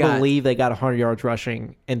 I can't they got- believe they got 100 yards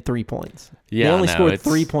rushing and 3 points. Yeah, they only I know, scored it's-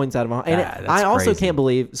 3 points out of 100. And that's I also crazy. can't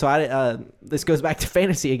believe. So this goes back to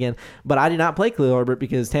fantasy again, but I did not play Khalil Herbert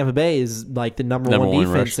because Tampa Bay is like the number one one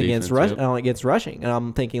defense rush against defense, against rushing, and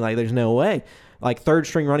I'm thinking like, there's no way. Like third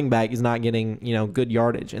string running back is not getting good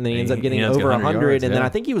yardage, and then he ends up getting ends over 100 100, yards, and then yeah. I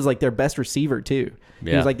think he was like their best receiver too. He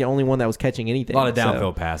Yeah. was like the only one that was catching anything. A lot of So-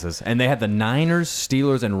 downfield passes. And they had the Niners,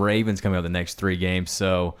 Steelers, and Ravens coming up the next 3 games.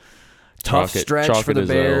 So tough stretch chalk for it the as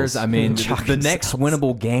Bears. L's. I mean, Chalk the it as next L's.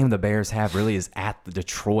 winnable game the Bears have really is at the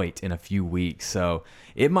Detroit in a few weeks. So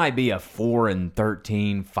it might be a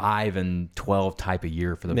 4-13, 5-12 type of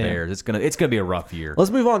year for the Yeah. Bears. It's gonna be a rough year.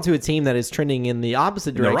 Let's move on to a team that is trending in the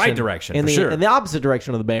opposite the direction. right direction, In for the, sure. In the opposite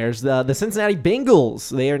direction of the Bears. The Cincinnati Bengals.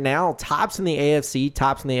 They are now tops in the AFC,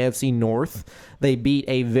 tops in the AFC North. They beat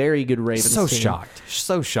a very good Ravens So team. shocked.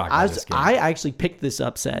 So shocked by this game. I actually picked this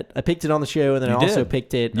upset. I picked it on the show, and then I You also did.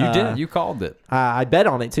 picked it. You did. You called it. I bet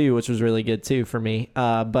on it too, which was really good too for me.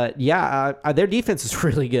 But yeah, their defense is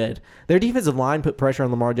really good. Their defensive line put pressure on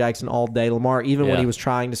Lamar Jackson all day. Lamar, even when Yeah. he was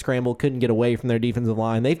trying to scramble, couldn't get away from their defensive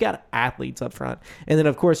line. They've got athletes up front, and then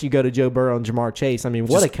of course you go to Joe Burrow and Jamar Chase. I mean,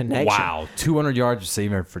 what a connection! Wow. 200 yards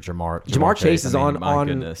receiving for Jamar Chase is I mean, on my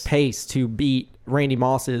goodness. pace to beat Randy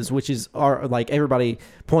Moss's, which is like everybody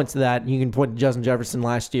points to that. You can point to Justin Jefferson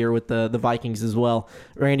last year with the Vikings as well.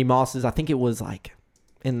 Randy Moss's, I think it was like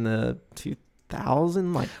in the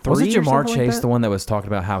 2000, like Was it 3 or Jamar something like Chase that? the one that was talking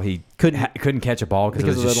about how he Couldn't- couldn't catch a ball because it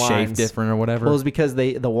was of the just shaped lines. different or whatever? Well, it was because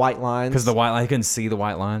the white lines. Because the white line, he couldn't see the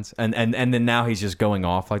white lines, and then now he's just going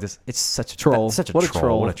off like this. It's such a Troll. Such a What a troll.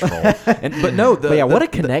 troll. What a troll. But no, But yeah, what a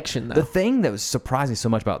connection, though. The thing that was surprising so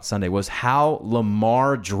much about Sunday was how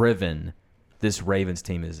Lamar driven this Ravens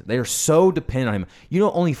team is. They are so dependent on him. You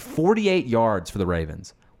know, only 48 yards for the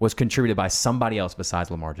Ravens was contributed by somebody else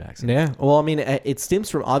besides Lamar Jackson. Yeah. Well, I mean, it stems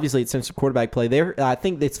from quarterback play. I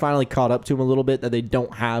think it's finally caught up to him a little bit that they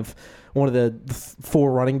don't have one of the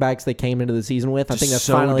 4 running backs they came into the season with. I think that's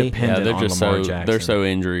so finally. dependent Yeah, they're on just Lamar so Jackson. they're so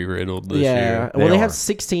injury riddled this Yeah. year. Well, they are. have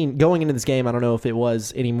 16 going into this game. I don't know if it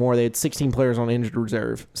was anymore. They had 16 players on injured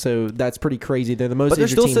reserve, so that's pretty crazy. They're the most But they're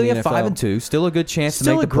injured still team sitting in at the NFL. 5-2. Still a good chance Still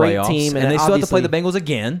to make a the great playoffs. team, and and they still have to play the obviously- Bengals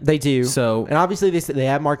again. They do. So and obviously they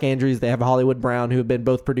have Mark Andrews, they have Hollywood Brown, who have been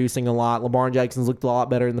both producing a lot. Lamar Jackson's looked a lot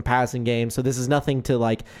better in the passing game. So this is nothing to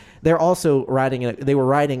like. They're also they were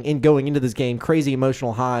riding in going into this game crazy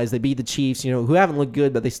emotional highs. They beat the Chiefs, who haven't looked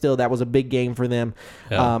good, but that was a big game for them.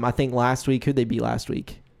 Yeah. I think last week, who'd they beat last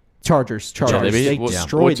week? Chargers. Yeah, They which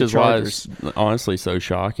destroyed the is why Chargers. it's honestly so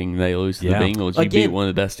shocking they lose to Yeah. the Bengals. You Again, beat one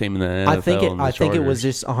of the best team in the NFL. I think it was Chargers.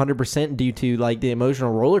 just 100% due to like the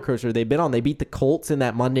emotional roller coaster they've been on. They beat the Colts in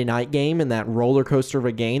that Monday night game, in that roller coaster of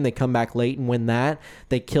a game. They come back late and win that.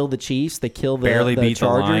 They kill the Chiefs. They kill the Barely the beat the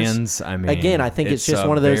Chargers. Lions. I mean, Again, I think it's just a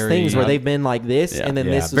one of those very- things where they've been like this, Yeah. and then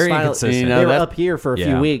Yeah, this was very finally. inconsistent. They were that- up here for a few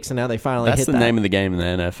Yeah. weeks, and now they finally That's hit the that. name of the game in the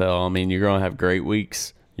NFL. I mean, you're going to have great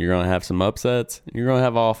weeks. You're going to have some upsets. You're going to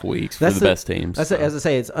have off weeks for the best teams. That's so. as I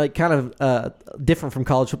say, it's kind of different from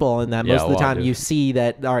college football in that Yeah, most of the a lot time you different. see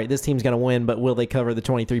that, all right, this team's going to win, but will they cover the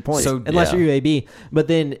 23 points? So, Unless yeah. you're UAB. But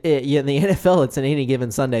then in the NFL, it's an any given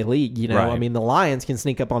Sunday league. Right. I mean, the Lions can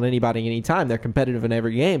sneak up on anybody anytime. They're competitive in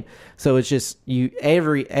every game. So it's just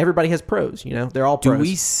everybody has pros. They're all Do pros.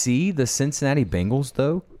 we see the Cincinnati Bengals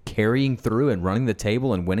though carrying through and running the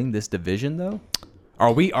table and winning this division though?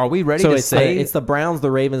 Are we ready So to it's say it's the Browns, the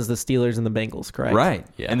Ravens, the Steelers, and the Bengals, correct? right?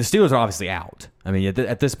 Yeah. And the Steelers are obviously out. I mean,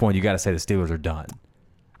 at this point, you got to say the Steelers are done.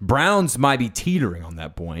 Browns might be teetering on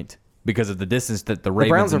that point because of the distance that the The Ravens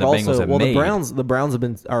Browns and have the Bengals also have well made. the Browns have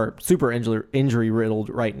been are super injury riddled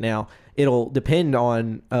right now. It'll depend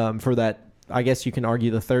on for that. I guess you can argue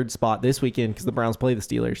the third spot this weekend because the Browns play the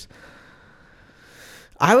Steelers.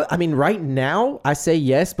 I mean, right now I say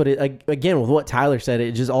yes, but again with what Tyler said,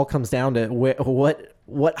 it just all comes down to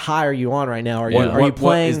what high are you on right now? Are you What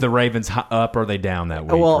playing is the Ravens up or are they down that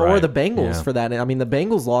week? well, or right? the Bengals Yeah. for that? I mean, the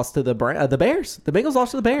Bengals lost to the Bears. The Bengals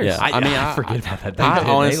lost to the Bears. Yeah. I forget about that. I They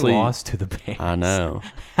honestly- lost to the Bears. I know.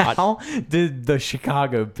 How did the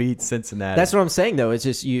Chicago beat Cincinnati? That's what I'm saying, though. It's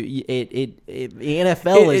just the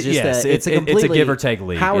NFL is just yes, it's a it's a completely give or take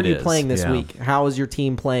league. How are It you is, playing this yeah. week? How is your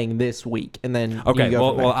team playing this week? And then Okay, you go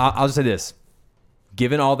from there. well, I'll just say this.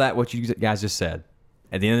 Given all that, what you guys just said,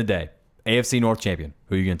 at the end of the day, AFC North champion,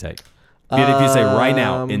 who are you going to take? If you say right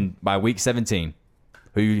now by week 17,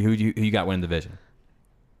 who you got winning the division?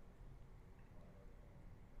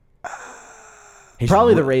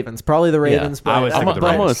 Probably the Ravens. But I was thinking the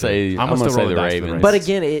I'm Ravens. gonna say the Ravens. But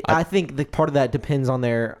again, I think the part of that depends on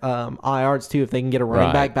their IRs too. If they can get a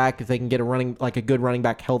running back, if they can get a good running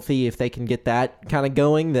back healthy, if they can get that kind of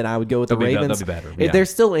going, then I would go with the Ravens. They'll be better. If they're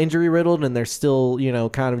still injury riddled and they're still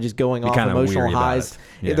kind of just going off emotional highs,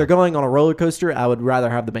 if they're going on a roller coaster, I would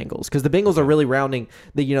rather have the Bengals because the Bengals are really rounding.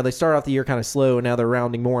 They start off the year kind of slow and now they're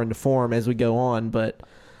rounding more into form as we go on, but.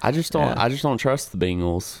 I just don't trust the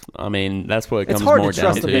Bengals. I mean, that's what it comes more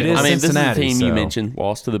down to. It is I mean, Cincinnati, this is so. a team you mentioned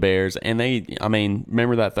lost to the Bears, and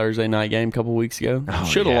remember that Thursday night game a couple weeks ago?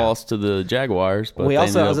 Should have lost to the Jaguars, but we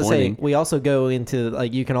also go into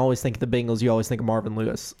you can always think of the Bengals. You always think of Marvin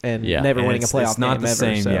Lewis and never winning a playoff game ever.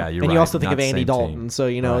 Same, so. you're and right. you also think not of Andy Dalton. Team. So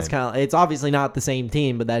it's obviously not the same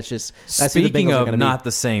team, but that's who the Bengals Speaking are of going to not be.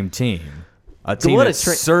 the same team. A team that's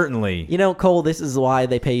certainly... Cole, this is why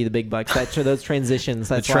they pay you the big bucks. Those transitions.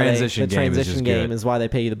 That's the transition game is why they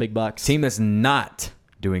pay you the big bucks. Team that's not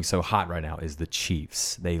doing so hot right now is the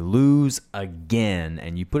Chiefs. They lose again,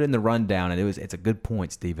 and you put in the rundown, and it's a good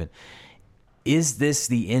point, Steven. Is this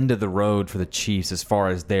the end of the road for the Chiefs as far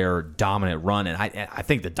as their dominant run? And I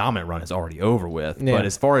think the dominant run is already over with. Yeah. But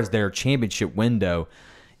as far as their championship window,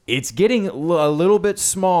 it's getting a little bit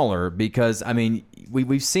smaller because,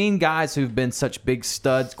 we've seen guys who've been such big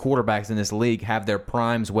studs quarterbacks in this league have their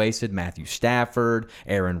primes wasted. Matthew Stafford,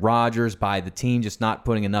 Aaron Rodgers, by the team just not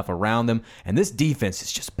putting enough around them. And this defense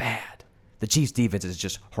is just bad. The Chiefs' defense is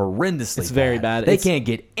just horrendously bad. It's very bad. They can't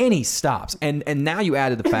get any stops. And now you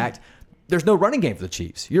added the fact there's no running game for the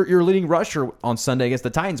Chiefs. Your leading rusher on Sunday against the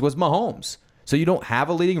Titans was Mahomes. So you don't have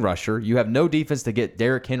a leading rusher. You have no defense to get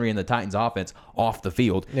Derrick Henry and the Titans offense off the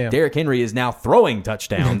field. Yeah. Derrick Henry is now throwing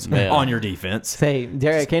touchdowns on your defense.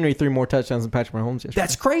 Derrick Henry threw more touchdowns than Patrick Mahomes yesterday.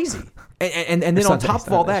 That's crazy. And then on top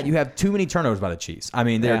of all that, you have too many turnovers by the Chiefs.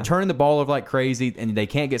 They're turning the ball over like crazy, and they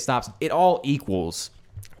can't get stops. It all equals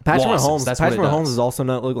Patrick losses. Mahomes does also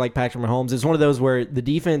not look like Patrick Mahomes. It's one of those where the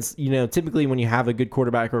defense, typically when you have a good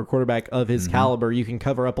quarterback or a quarterback of his caliber, you can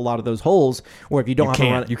cover up a lot of those holes. Or if you don't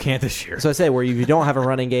you can't this year. So I say where if you don't have a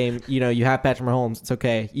running game, you have Patrick Mahomes, it's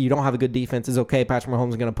okay. You don't have a good defense, it's okay. Patrick Mahomes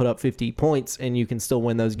is going to put up 50 points and you can still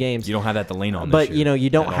win those games. You don't have that to lean on. But you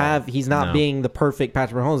don't have. He's not being the perfect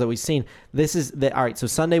Patrick Mahomes that we've seen. This is all right. So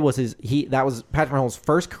Sunday was that was Patrick Mahomes'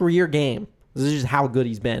 first career game. This is just how good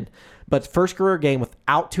he's been. But first career game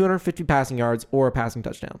without 250 passing yards or a passing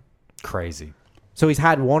touchdown. Crazy. So he's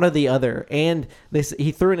had one or the other. And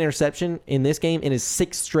he threw an interception in this game in his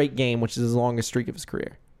 6th straight game, which is his longest streak of his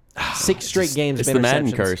career. 6 straight games of interceptions. It's the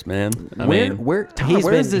Madden curse, man. Where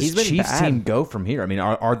does this Chiefs team go from here?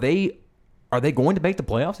 Are they going to make the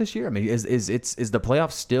playoffs this year? Is the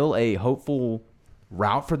playoffs still a hopeful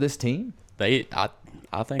route for this team?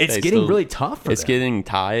 I think it's getting really tough for them. It's getting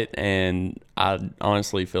tight, and I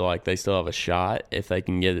honestly feel like they still have a shot if they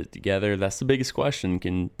can get it together. That's the biggest question.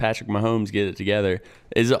 Can Patrick Mahomes get it together?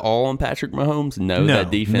 Is it all on Patrick Mahomes? No, that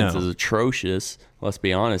defense is atrocious. Let's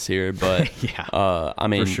be honest here. But,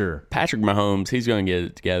 for sure. Patrick Mahomes, he's going to get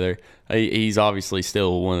it together. He's obviously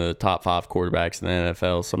still one of the top 5 quarterbacks in the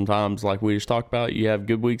NFL. Sometimes, like we just talked about, you have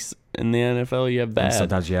good weeks in the NFL, you have bad. And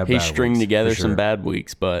sometimes you have He's bad stringing weeks, together some bad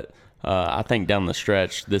weeks, but... I think down the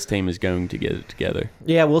stretch, this team is going to get it together.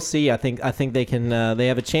 Yeah, we'll see. I think they can. They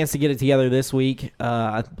have a chance to get it together this week.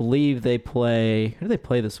 I believe they play. Who do they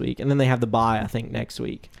play this week? And then they have the bye. I think next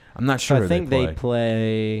week. I'm not sure. So I think they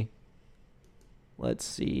play. Let's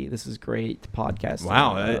see. This is great podcasting.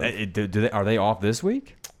 Wow. Are they off this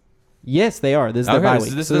week? Yes, they are. This is their bye week.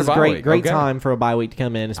 This is great time for a bye week to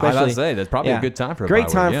come in. Especially, I was about to say that's probably a good time for a great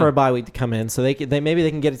time for a bye week to come in. So maybe they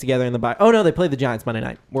can get it together in the bye. Oh no, they play the Giants Monday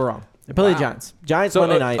night. We're wrong. They play the Giants. Giants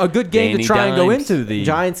Monday night. A good game to try and go into the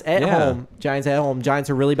Giants at home. Giants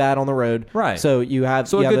are really bad on the road. Right. So you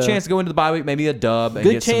have a good chance to go into the bye week, maybe a dub, and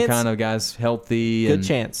get some kind of guys healthy. Good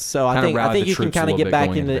chance. So I think you can kind of get back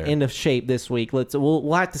into shape this week.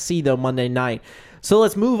 We'll have to see though Monday night. So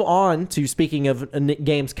let's move on to, speaking of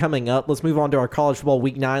games coming up, let's move on to our college football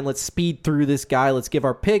week 9. Let's speed through this guy. Let's give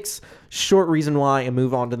our picks, short reason why, and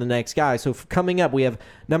move on to the next guy. So coming up, we have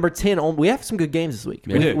number 10. We have some good games this week.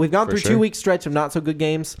 We've gone through 2 week stretch of not so good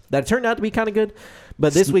games that turned out to be kind of good.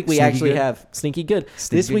 But this week we actually have sneaky good.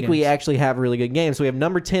 This week we actually have really good games. So we have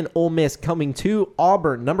number 10 Ole Miss coming to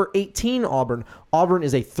Auburn. Number 18 Auburn. Auburn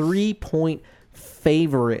is a 3-point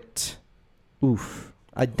favorite. Oof.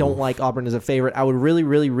 I don't like Auburn as a favorite. I would really,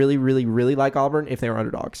 really, really, really, really like Auburn if they were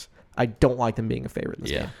underdogs. I don't like them being a favorite in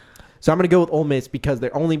this game. So I'm going to go with Ole Miss because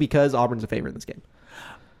Auburn's a favorite in this game.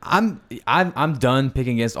 I'm done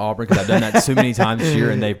picking against Auburn because I've done that so many times this year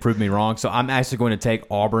and they've proved me wrong. So I'm actually going to take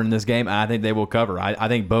Auburn in this game, and I think they will cover. I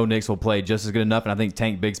think Bo Nix will play just as good enough, and I think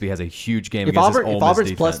Tank Bigsby has a huge game against this Ole Miss Auburn's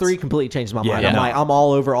defense. +3, completely changes my mind. Yeah, I'm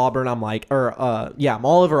all over Auburn. I'm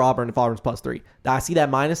all over Auburn if Auburn's +3. I see that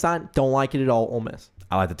minus sign. Don't like it at all. Ole Miss.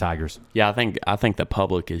 I like the Tigers. Yeah, I think the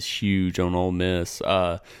public is huge on Ole Miss.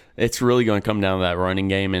 It's really going to come down to that running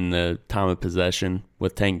game and the time of possession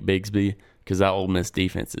with Tank Bigsby, because that Ole Miss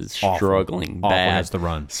defense is struggling Awful bad against the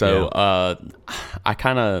run. So I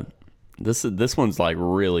kind of this one's like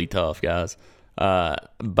really tough, guys. But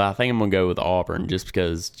I think I'm gonna go with Auburn just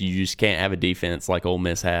because you just can't have a defense like Ole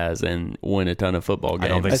Miss has and win a ton of football games. I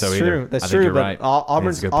don't think That's so true. either. That's I think true. you're But right.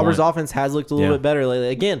 Auburn's offense has looked a little Yeah. bit better lately.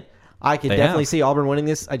 Again, I could They definitely have. see Auburn winning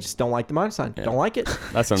this. I just don't like the minus sign. Don't like it.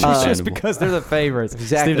 That's Just understandable. because they're the favorites.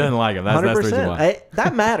 Exactly. Steve doesn't like them. That's the reason why.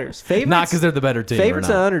 That matters. Favorites, Not because they're the better team. favorites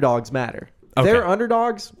or and not. underdogs matter. Okay. They're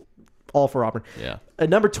underdogs. All for Auburn. Yeah. At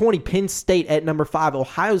number 20, Penn State. At number 5,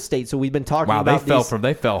 Ohio State. So we've been talking Wow, about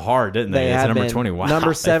they fell hard, didn't they? It's have number been. 20. Wow, Number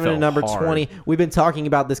they 7 fell and number hard. 20. We've been talking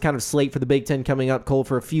about this kind of slate for the Big Ten coming up, Cole,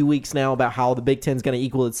 for a few weeks now about how the Big Ten is going to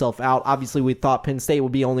equal itself out. Obviously, we thought Penn State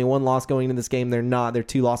would be only one loss going into this game. They're not. They're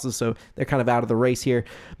 2 losses, so they're kind of out of the race here.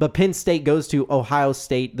 But Penn State goes to Ohio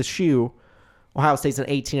State, the shoe. Ohio State's an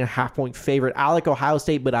 18.5-point favorite. I like Ohio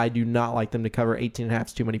State, but I do not like them to cover 18.5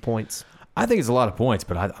 is too many points. I think it's a lot of points,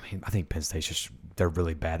 but I think Penn State's just they're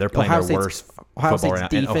really bad. They're playing Ohio their State's- worst Ohio football State's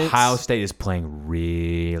right now. And defense- Ohio State is playing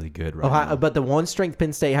really good right now. But the one strength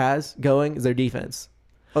Penn State has going is their defense.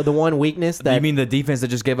 Oh, the one weakness that You mean the defense that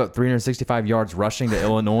just gave up 365 yards rushing to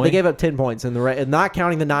Illinois? they gave up 10 points in the not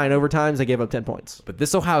counting the 9 overtimes, they gave up 10 points. But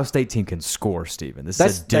this Ohio State team can score, Steven. This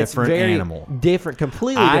That's is a different very animal. Different,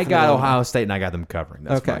 completely different. I got animal. Ohio State and I got them covering.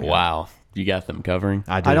 That's Okay. fine. Wow. You got them covering?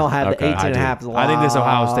 I do. I don't have the Okay. 18.5. I think this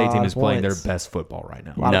Ohio State team Lot is of playing their points. best football right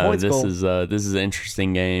now. Lot of No, points, Cole. this is an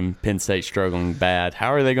interesting game. Penn State struggling bad.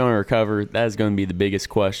 How are they going to recover? That is going to be the biggest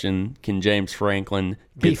question. Can James Franklin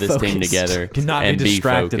Be get this team focused. together Cannot and be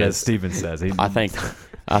distracted, as focused? Steven says.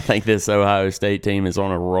 I think this Ohio State team is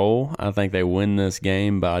on a roll. I think they win this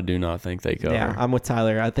game, but I do not think they cover. Yeah, I'm with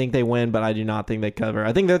Tyler. I think they win, but I do not think they cover.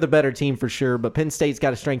 I think they're the better team for sure, but Penn State's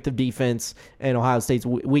got a strength of defense, and Ohio State's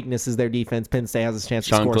weakness is their defense. Penn State has a chance to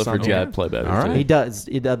Sean score Clifford's something. got to play better. All too. right. He does.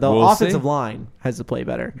 The We'll offensive see. line has to play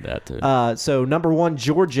better. That too. So number 1,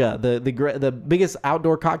 Georgia, the biggest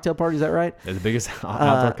outdoor cocktail party. Is that right? They're the biggest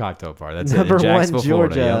outdoor cocktail party. That's Number it. In 1, Jacksonville,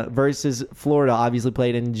 Georgia Florida. Yep. versus Florida. Obviously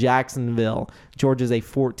played in Jacksonville. Georgia's a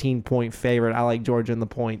 14-point favorite. I like Georgia in the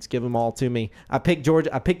points. Give them all to me. I picked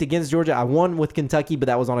Georgia. I picked against Georgia. I won with Kentucky, but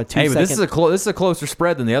that was on a 2-second. Hey, but this is a closer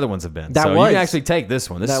spread than the other ones have been. That so was. you can actually take this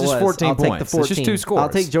one. This That is just was. 14 I'll points. take the 14. It's just 2 scores. I'll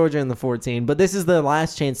take Georgia in the 14, but this is the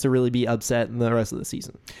last chance to really be upset in the rest of the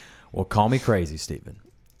season. Well, call me crazy, Stephen,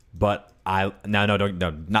 but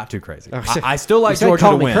not too crazy. shit. I still like You said Georgia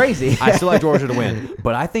call to me win. crazy. I still like Georgia to win,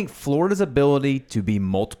 but I think Florida's ability to be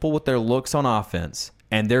multiple with their looks on offense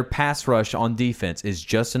and their pass rush on defense is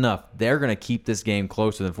just enough. They're going to keep this game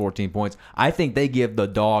closer than 14 points. I think they give the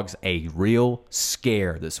Dogs a real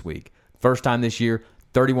scare this week. First time this year,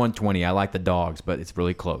 31-20. I like the Dogs, but it's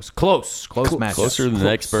really close. Close match. Closer than the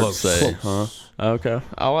experts say, huh? Okay.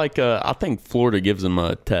 I think Florida gives them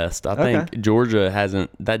a test. I think Georgia hasn't.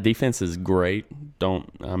 That defense is great.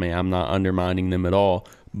 I'm not undermining them at all.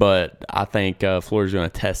 But I think Florida's going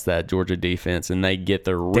to test that Georgia defense, and they get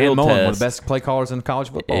their real Dan Mullen, test. one of the best play callers in college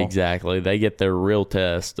football. Exactly. They get their real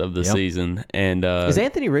test of the season. And Is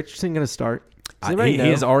Anthony Richardson going to start? Does He anybody know?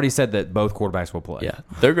 has already said that both quarterbacks will play. yeah,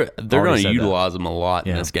 they're going Already to said utilize them a lot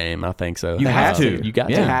in Yeah. this game. I think so. You have to. You got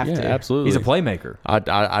Yeah. to. You have Yeah, to. absolutely. He's a playmaker.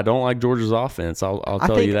 I don't like Georgia's offense. I'll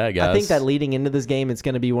tell you that, guys. I think that leading into this game, it's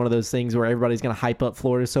going to be one of those things where everybody's going to hype up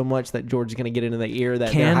Florida so much that Georgia's going to get into the ear that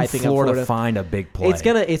they're Can hyping Florida up Florida. find a big play? It's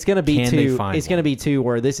gonna be Can they two. find It's gonna one? be two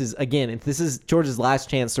where this is again. If this is Georgia's last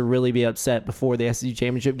chance to really be upset before the SEC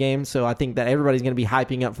championship game, so I think that everybody's gonna be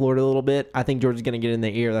hyping up Florida a little bit. I think Georgia's gonna get in the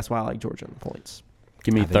ear. That's why I like Georgia in the points.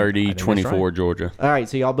 Give me I think that's 30-24 right. Georgia. All right,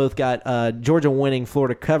 so y'all both got Georgia winning,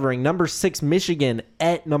 Florida covering. Number 6, Michigan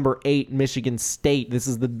at number 8, Michigan State. This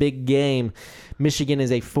is the big game. Michigan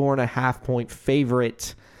is a 4.5-point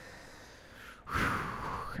favorite.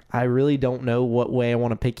 I really don't know what way I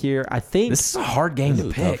want to pick here. I think This is a hard game to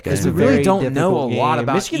is a pick tough game. because it's we a really very don't know a difficult lot game.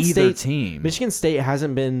 about Michigan either State, team. Michigan State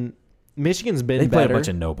hasn't been. Michigan's been They played better. a bunch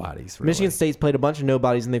of nobodies. Really. Michigan State's played a bunch of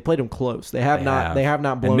nobodies, and they played them close. They have not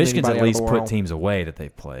blown And Michigan's anybody at least out of the put world. teams away that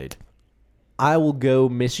they've played. I will go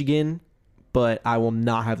Michigan, but I will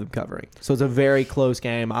not have them covering. So it's a very close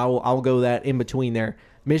game. I'll go that in between there.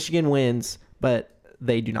 Michigan wins, but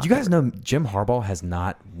they do not. Do you guys know Jim Harbaugh has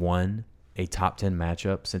not won a top 10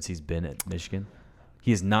 matchup since he's been at Michigan. He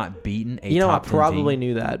has not beaten a I top 10 probably team.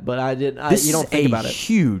 knew that, but I didn't. This you don't is think a about it.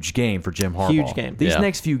 huge game for Jim Harbaugh. Huge game. These Yeah.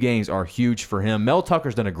 next few games are huge for him. Mel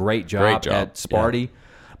Tucker's done a great job at Sparty.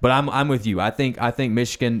 But I'm with you. I think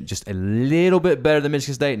Michigan just a little bit better than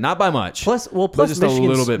Michigan State, not by much. Plus but just Michigan's, a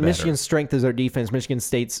little bit better. Michigan's strength is their defense. Michigan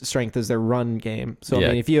State's strength is their run game. So Yeah. I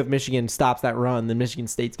mean, if you have Michigan stops that run, then Michigan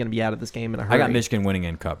State's going to be out of this game in a hurry. I got Michigan winning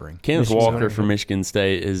and covering. Kenneth Michigan's Walker winning. from Michigan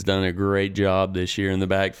State has done a great job this year in the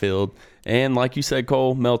backfield. And like you said,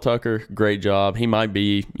 Cole, Mel Tucker, great job. He might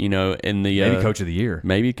be, in the Maybe coach of the year.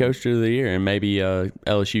 Maybe coach of the year, and maybe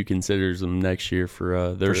LSU considers them next year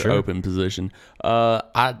for their open position.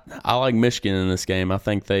 I like Michigan in this game. I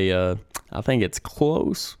think I think it's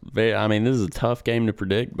close. This is a tough game to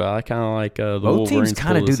predict, but I kind of like the Both Wolverines teams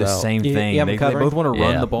kind of do the out. same You thing. have them They covering? both want to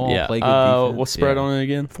run the ball, play good defense. What's spread Yeah. on it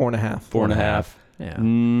again? 4.5. 4.5. Yeah.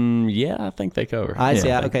 Yeah, I think they cover. I see.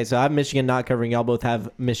 Yeah. Okay, so I have Michigan not covering. Y'all both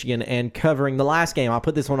have Michigan and covering the last game. I'll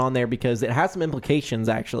put this one on there because it has some implications,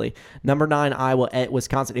 actually. Number 9, Iowa at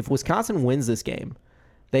Wisconsin. If Wisconsin wins this game,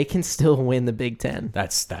 they can still win the Big Ten.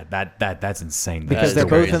 That's insane. Because That's they're a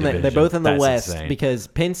both in the crazy they're both in the division. West. That's insane. Because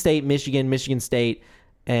Penn State, Michigan State,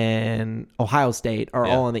 and Ohio State are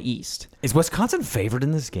all in the East. Is Wisconsin favored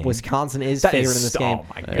in this game? Wisconsin is That favored is- in this game. oh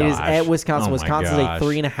my It is gosh. at Wisconsin. Oh my Wisconsin's gosh. a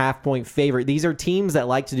 3.5-point favorite. These are teams that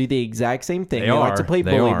like to do the exact same thing. They like are. to play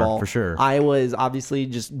They bully are, ball for sure. Iowa is obviously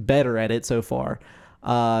just better at it so far.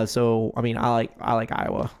 I like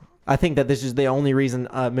Iowa. I think that this is the only reason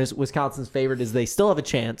Wisconsin's favored is they still have a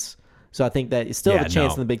chance. So I think that you still have a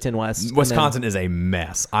chance in the Big Ten West. Wisconsin is a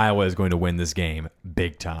mess. Iowa is going to win this game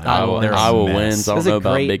big time. Iowa They're a Iowa mess. wins. I don't know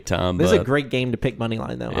about big time, This is a but great game to pick money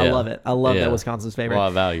line, though. I Yeah. love it. I love Yeah. that Wisconsin's favorite. a lot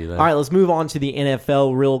of value there. All right, let's move on to the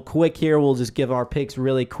NFL real quick here. We'll just give our picks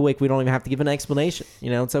really quick. We don't even have to give an explanation.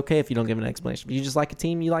 It's okay if you don't give an explanation. If you just like a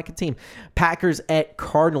team, you like a team. Packers at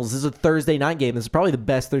Cardinals. This is a Thursday night game. This is probably the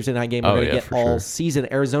best Thursday night game we're going to get for all sure. season.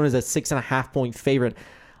 Arizona's a 6.5-point favorite.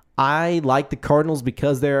 I like the Cardinals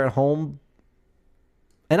because they're at home.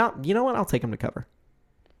 And you know what? I'll take them to cover.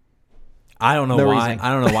 I don't know The why. reasoning. I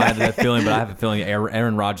don't know why I have that feeling, but I have a feeling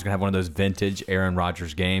Aaron Rodgers is going to have one of those vintage Aaron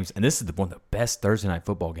Rodgers games. And this is one of the best Thursday night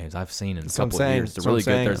football games I've seen in a what I'm couple of saying. years. It's That's a what really I'm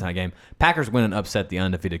good saying. Thursday night game. Packers win and upset the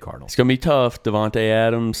undefeated Cardinals. It's gonna be tough. Devontae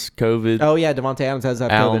Adams, COVID. Oh, yeah. Devontae Adams has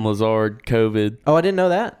that Alan COVID. Lazard, COVID. Oh, I didn't know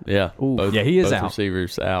that. Yeah, both, Yeah, he is both out.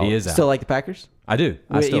 receivers out. He is out. Still like the Packers? I do.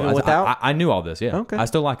 Even without? I knew all this, yeah. Okay. I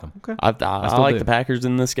still like him. Okay. I still like do. the Packers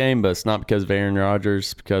in this game, but it's not because of Aaron Rodgers.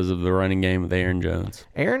 It's because of the running game with Aaron Jones.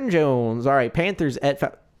 Aaron Jones. All right. Panthers at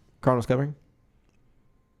Cardinals covering?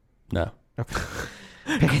 No.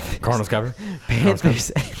 Cardinals cover?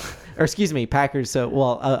 Panthers. Or excuse me, Packers. So,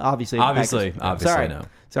 obviously. Obviously, Packers. obviously, Sorry. no.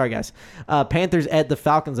 Sorry, guys. Panthers at the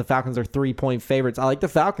Falcons. The Falcons are 3-point favorites. I like the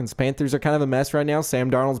Falcons. Panthers are kind of a mess right now. Sam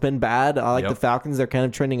Darnold's been bad. I like Yep. the Falcons. They're kind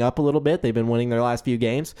of trending up a little bit. They've been winning their last few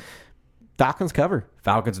games. Falcons cover.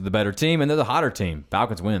 Falcons are the better team, and they're the hotter team.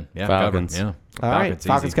 Falcons win. Yeah, Falcons. Cover. Yeah. All right.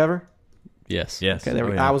 Falcons easy. cover. Yes. Yes. Okay, there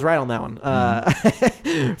we Oh, go. yeah. I was right on that one.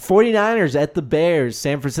 49ers at the Bears.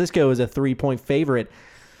 San Francisco is a 3-point favorite.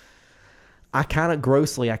 I kind of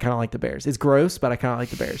like the Bears. It's gross, but I kind of like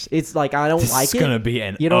the Bears. It's like I don't This like is it. going to be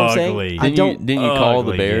an You know what I'm saying? ugly. I Didn't you call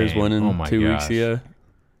the ugly Bears game. winning Oh my 2 gosh. weeks ago?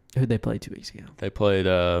 Who'd they play 2 weeks ago? They played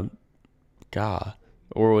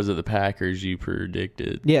or was it the Packers you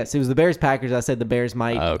predicted? Yes, it was the Bears Packers. I said the Bears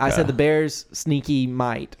might. Okay. I said the Bears sneaky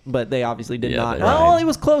might, but they obviously did Yeah, not. they Oh, did. it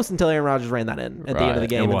was close until Aaron Rodgers ran that in at the end of the Right.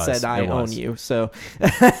 game It and said, "I It own was. you." So,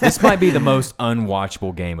 This might be the most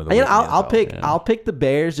unwatchable game of the week. I'll pick. Yeah. I'll pick the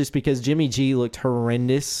Bears just because Jimmy G looked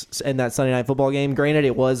horrendous in that Sunday Night Football game. Granted,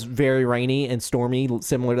 it was very rainy and stormy,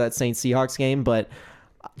 similar to that Saints Seahawks game, but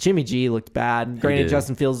Jimmy G looked bad. Granted, did.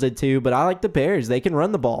 Justin Fields did too, but I like the Bears. They can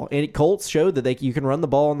run the ball, and Colts showed that you can run the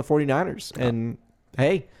ball on the 49ers. And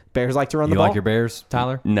hey, Bears like to run You the ball. like your Bears,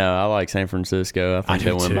 Tyler? No, I like San Francisco. I think I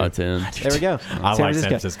they do win too. by 10. There we go. I like San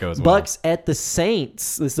Francisco as well. Bucks at the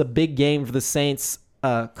Saints. This is a big game for the Saints,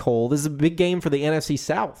 Cole. This is a big game for the NFC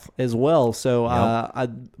South as well. So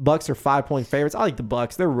Bucks are 5-point favorites. I like the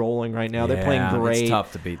Bucks. They're rolling right now. They're playing Yeah, great. it's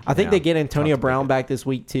tough to beat. I think Yeah, they get Antonio tough to Brown beat. back this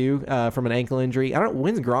week too from an ankle injury. I don't.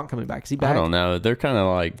 When's Gronk coming back? Is he back? I don't know. They're kind of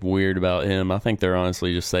like weird about him. I think they're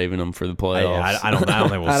honestly just saving him for the playoffs. Yeah, I don't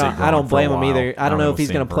think we'll see. I don't Gronk for a blame him while. either. I don't know if he's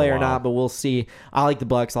going to to play or not, but we'll see. I like the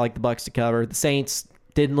Bucks. I like the Bucks to cover. The Saints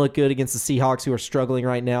didn't look good against the Seahawks, who are struggling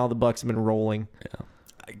right now. The Bucks have been rolling.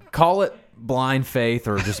 Call it blind faith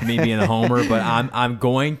or just me being a homer, but I'm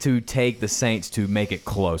going to take the Saints to make it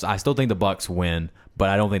close. I still think the Bucks win, but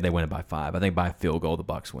I don't think they win it by 5. I think by a field goal the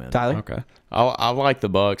Bucks win. Tyler? Okay. I like the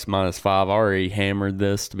Bucks -5. I already hammered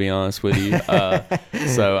this, to be honest with you.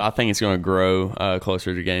 So I think it's going to grow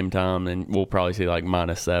closer to game time, and we'll probably see like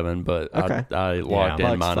 -7. But Okay. I locked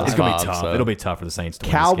in Bucks -5. It's going to be tough. So. It'll be tough for the Saints to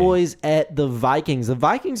win Cowboys at the Vikings. The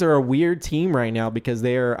Vikings are a weird team right now because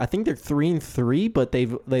I think they're 3-3, but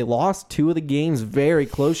they lost 2 of the games very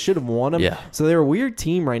close. Should have won them. Yeah. So they're a weird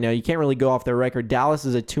team right now. You can't really go off their record. Dallas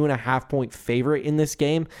is a 2.5-point favorite in this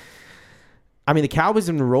game. I mean, the Cowboys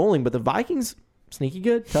have been rolling, but the Vikings, sneaky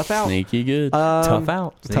good, tough out. Sneaky good. Tough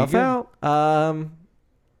out. Tough out.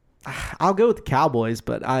 I'll go with the Cowboys,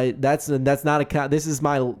 but that's not a. This is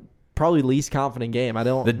my probably least confident game. I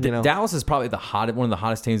don't. Dallas is probably one of the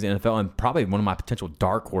hottest teams in the NFL, and probably one of my potential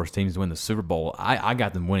dark horse teams to win the Super Bowl. I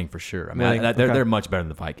got them winning for sure. I mean, they're much better than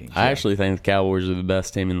the Vikings. I actually think the Cowboys are the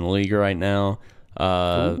best team in the league right now.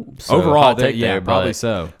 So overall, hot take there, probably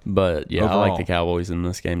so. But yeah, Overall. I like the Cowboys in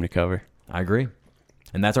this game to cover. I agree.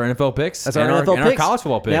 And that's our NFL picks. That's our and NFL and picks. our college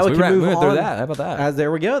football picks. Now we can move went on. through that. How about that? There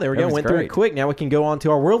we go. That was Went through great. it quick. Now we can go on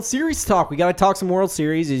to our World Series talk. We got to talk some World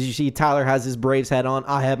Series. As you see, Tyler has his Braves hat on.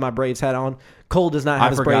 I have my Braves hat on. Cole does not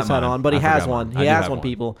have his Braves hat on, but he has one. He has one,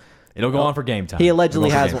 people. It'll go on for game time. He allegedly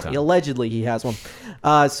It'll go on has for one. game time. Allegedly, he has one.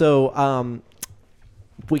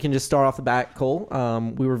 We can just start off the bat, Cole.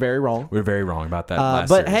 We were very wrong. We were very wrong about that last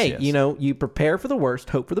But series, hey, yes. you prepare for the worst,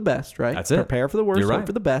 hope for the best, right? That's it. Prepare for the worst, You're right. hope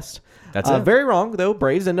for the best. That's it. Very wrong, though.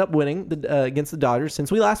 Braves end up winning against the Dodgers.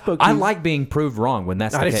 Since we last spoke to I you, like being proved wrong when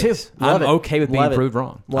that's I the do case. too. Love I'm it. okay with being Love it. proved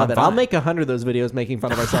wrong. Love I'm it. I'll fine. make 100 of those videos making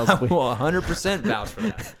fun of ourselves. I will 100% vouch for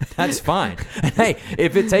that. That's fine. And hey,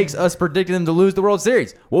 if it takes us predicting them to lose the World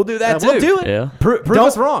Series, we'll do that too. we'll do it. Yeah. Prove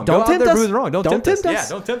us wrong. Don't Go out tempt there, us. prove us wrong. Don't tempt us. us. Yeah,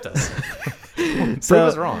 don't tempt us. Prove So,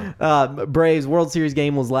 us wrong. Braves World Series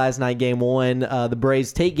game was last night, game 1. The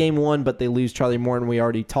Braves take game 1, but they lose Charlie Morton. We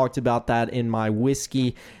already talked about that in my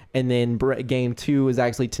whiskey. And then game 2 is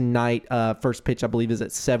actually tonight. First pitch, I believe, is at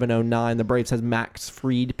 7:09. The Braves has Max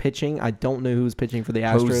Fried pitching. I don't know who's pitching for the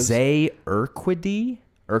Astros. Jose Urquidy,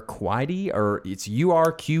 or it's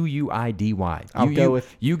Urquidy.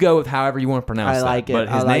 You go with however you want to pronounce I like that. it. But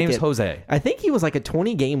his I like name's it. Jose. I think he was like a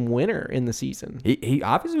 20-game winner in the season. He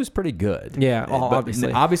obviously was pretty good. Yeah, But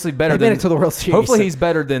obviously. better They made than it to the World Series. Hopefully he's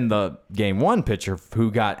better than the game 1 pitcher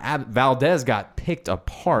who Valdez got picked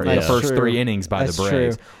apart in the That's first true. 3 innings by That's the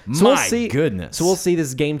Braves. true. So My goodness. So we'll see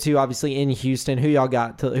this game 2, obviously in Houston. Who y'all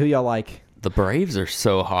got? Who y'all like? The Braves are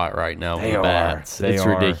so hot right now with They the are. bats. They It's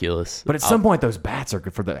are. ridiculous. But at some point, those bats for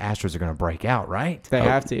the Astros are going to break out, right? They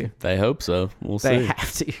have to. They hope so. We'll see. They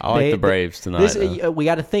have to. I like the Braves tonight. We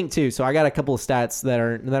got to think too. So I got a couple of stats that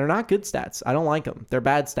are not good stats. I don't like them. They're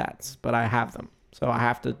bad stats, but I have them, so I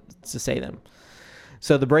have to say them.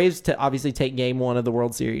 So the Braves obviously take game 1 of the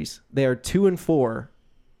World Series. They are 2-4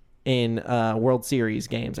 in World Series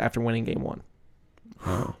games after winning game 1.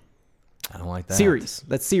 I don't like that. Series.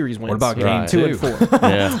 That's series wins. What about game Right. 2 2? and 4?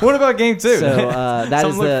 Yeah. What about game 2? So that is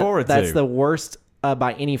Something to look forward that's to. the worst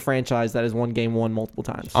by any franchise that has won game 1 multiple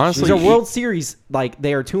times. Honestly, these are World Series. Like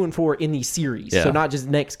they are 2-4 in these series. Yeah. So not just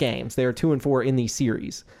next games. They are 2-4 in these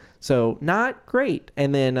series. So not great.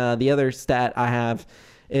 And then the other stat I have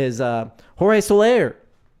is Jorge Soler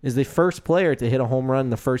is the first player to hit a home run in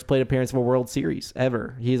the first plate appearance of a World Series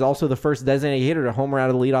ever. He is also the first designated hitter to homer out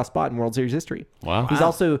of the leadoff spot in World Series history. Wow. He's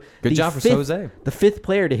also Good the job for fifth- Jose. the 5th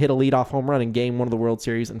player to hit a leadoff home run in game 1 of the World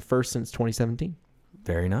Series and first since 2017.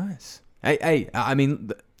 Very nice. Hey, I mean,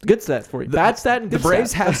 Good stat for you. Bad stat and the good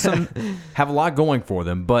Braves stat. have a lot going for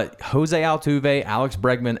them, but Jose Altuve, Alex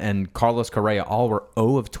Bregman, and Carlos Correa all were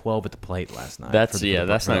 0 of 12 at the plate last night. That's for the not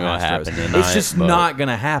Astros. going to happen tonight. It's just but not going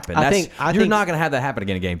to happen. I You're think- not going to have that happen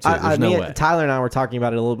again in game 2. There's no way. Tyler and I were talking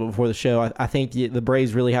about it a little bit before the show. I think the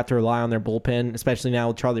Braves really have to rely on their bullpen, especially now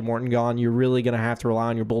with Charlie Morton gone. You're really going to have to rely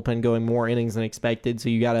on your bullpen going more innings than expected. So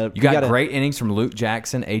you got to. You got great innings from Luke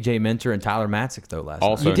Jackson, AJ Minter, and Tyler Matzik though last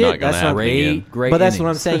Also night. You did. not going to That's happen what- again. Great But that's innings. what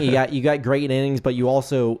I'm saying. You got great innings, but you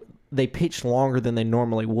also they pitch longer than they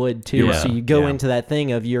normally would too. Yeah. So you go Yeah. into that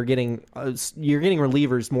thing of you're getting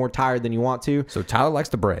relievers more tired than you want to. So Tyler likes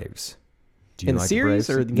the Braves. Do you In like series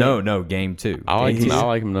the Braves? or the game? No, game 2. I like Game him. two. I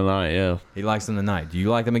like him tonight. Yeah. He likes them tonight. Do you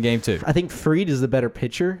like them in game 2? I think Fried is the better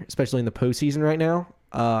pitcher, especially in the postseason right now.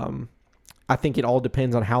 I think it all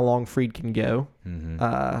depends on how long Fried can go.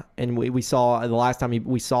 And we saw the last time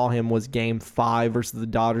we saw him was game 5 versus the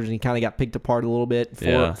Dodgers, and he kind of got picked apart a little bit.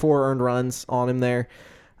 Four earned runs on him there.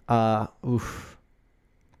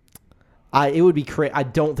 It would be I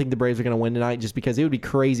don't think the Braves are going to win tonight, just because it would be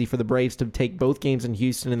crazy for the Braves to take both games in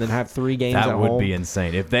Houston and then have 3 games at home. That would be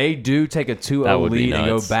insane. If they do take a 2-0 lead and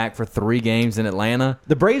go back for 3 games in Atlanta.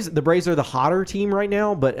 The Braves are the hotter team right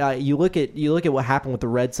now, but you look at what happened with the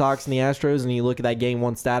Red Sox and the Astros, and you look at that Game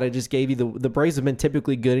 1 stat I just gave you. The Braves have been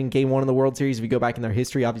typically good in Game 1 of the World Series. If you go back in their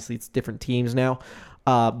history, obviously it's different teams now.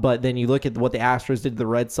 But then you look at what the Astros did to the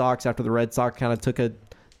Red Sox after the Red Sox kind of took a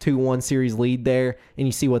 2-1 series lead there, and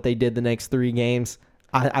you see what they did the next 3 games.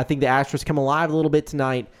 I think the Astros come alive a little bit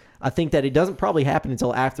tonight. I think that it doesn't probably happen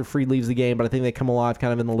until after Fried leaves the game, but I think they come alive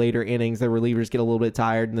kind of in the later innings. Their relievers get a little bit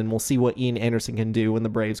tired, and then we'll see what Ian Anderson can do when the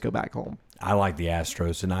Braves go back home. I like the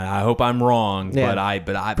Astros tonight. I hope I'm wrong, but I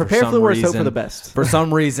prepare for the worst, hope for the best. For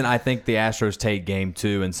some reason, I think the Astros take Game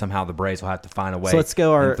 2, and somehow the Braves will have to find a way. So let's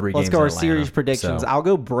go our in series predictions. So, I'll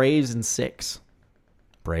go Braves in 6.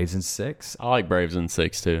 Braves in 6. I like Braves in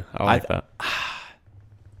 6 too. I like that.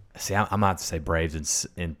 See, I'm about to say Braves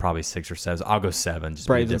in probably 6 or 7. I'll go 7. Just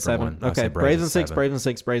Braves be a in 7. One. Okay, Braves in 6. Braves in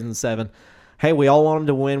 6. Braves in 7. Hey, we all want them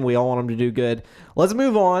to win. We all want them to do good. Let's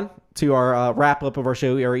move on to our wrap up of our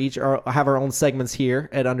show. We each have our own segments here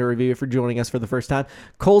at Under Review. If you're joining us for the first time,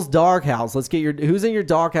 Cole's Doghouse. Let's get who's in your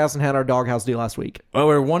doghouse and how did our doghouse do last week? Well,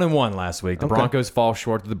 we were 1-1 last week. The Broncos fall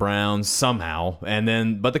short to the Browns somehow,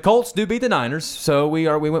 but the Colts do beat the Niners. So we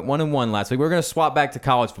went 1-1 last week. We're going to swap back to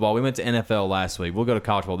college football. We went to NFL last week. We'll go to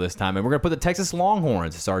college football this time, and we're going to put the Texas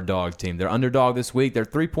Longhorns as our dog team. They're underdog this week. They're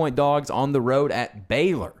 3-point dogs on the road at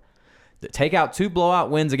Baylor. Take out 2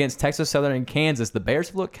 blowout wins against Texas Southern and Kansas. The Bears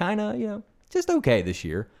have looked kind of, just okay this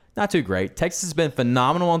year. Not too great. Texas has been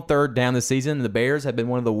phenomenal on third down this season. The Bears have been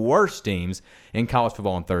one of the worst teams in college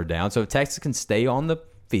football on third down. So if Texas can stay on the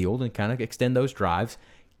field and kind of extend those drives,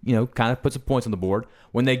 kind of put some points on the board.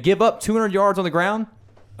 When they give up 200 yards on the ground,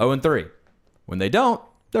 0-3. When they don't,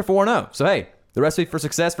 they're 4-0. So, hey, the recipe for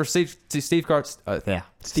success for Steve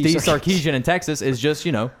Sarkisian in Texas is just,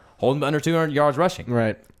 hold them under 200 yards rushing.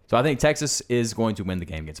 Right. So I think Texas is going to win the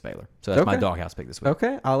game against Baylor. So that's my doghouse pick this week.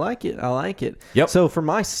 Okay, I like it. Yep. So for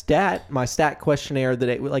my stat questionnaire that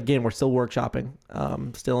again we're still workshopping,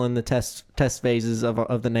 still in the test phases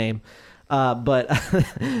of the name, but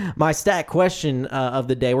my stat question of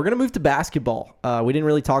the day, we're gonna move to basketball. We didn't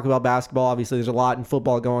really talk about basketball. Obviously, there's a lot in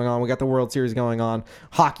football going on. We got the World Series going on.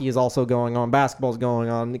 Hockey is also going on. Basketball is going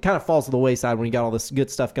on. It kind of falls to the wayside when you got all this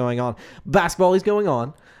good stuff going on. Basketball is going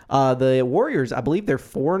on. The Warriors, I believe they're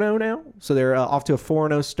 4-0 now, so they're off to a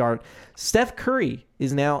 4-0 start. Steph Curry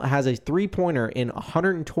has a 3-pointer in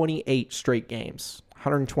 128 straight games.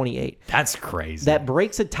 128. That's crazy. That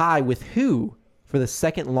breaks a tie with who for the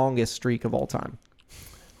second longest streak of all time?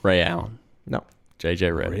 Ray Allen. No.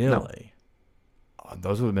 JJ Redick. Really? No. Oh,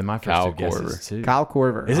 those would have been my first Kyle two guesses, Korver. too. Kyle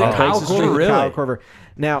Korver. Is it Kyle Korver? Really? Kyle Korver.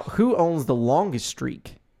 Now, who owns the longest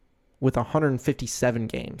streak with 157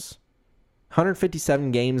 games?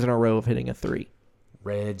 157 games in a row of hitting a 3.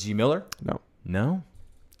 Reggie Miller? No. No?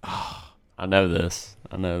 I know this.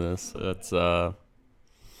 That's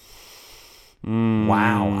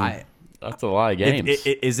Wow. that's a lot of games.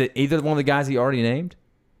 Is it either one of the guys he already named?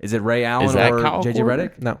 Is it Ray Allen that or Kyle JJ Korver?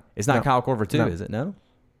 Redick? No. It's not No. Kyle Korver, too, No. is it? No?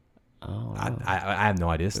 Oh, I have no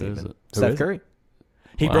idea, Stephen. is it? Who Steph is it? Curry.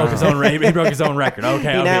 He broke his own he broke his own record.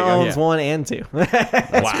 Okay, He now owns 1 and 2. Wow,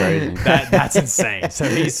 crazy. That's insane. So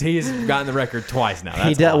he's gotten the record twice now. That's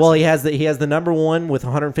He does. awesome. Well, he has the number 1 with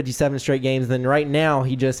 157 straight games. Then right now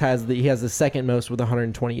he just has the second most with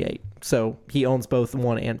 128. So he owns both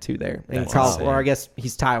 1 and 2 there. And That's Kyle, insane. or I guess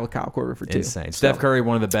he's tied with Kyle Korver for 2. Insane. So, Steph Curry,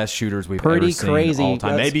 one of the best shooters we've pretty ever seen crazy. all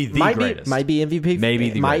time. Maybe the greatest. Might be MVP. Maybe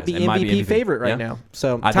the might greatest. be It might be MVP MVP. favorite right Yeah. now.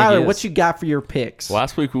 So I think Tyler, he is. what you got for your picks?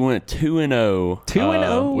 Last week we went 2-0.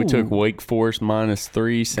 2-0. We took Wake Forest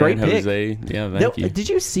 -3. San Great pick. Jose. Yeah, No, thank you. did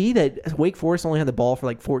you see that Wake Forest only had the ball for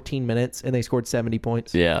like 14 minutes and they scored 70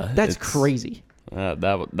 points? Yeah, That's it's- crazy.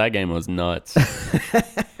 That game was nuts.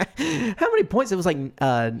 How many points? It was like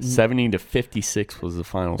 70-56 was the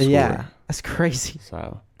final score. yeah, that's crazy.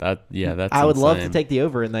 So that's I would love to insane. take the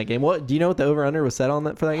over in that game. What do you know what the over under was set on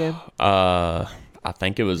that for that game? I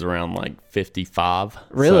think it was around like 55.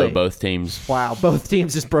 Really? So both teams. Wow, both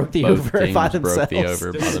teams just broke the over teams by broke themselves. the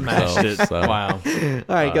over by Smashed themselves. it. So. Wow.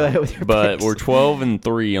 All right, go ahead with your But picks. we're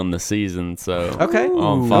 12-3 on the season, so okay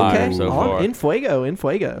on fire okay. so far. In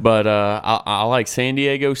fuego. But I like San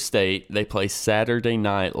Diego State. They play Saturday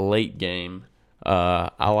night late game.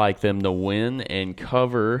 I like them to win and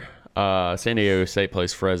cover. San Diego State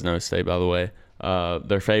plays Fresno State, by the way.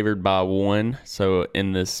 They're favored by 1. So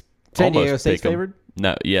in this, San Diego almost State's pick 'em. favored?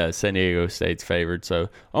 No, yeah, San Diego State's favored. So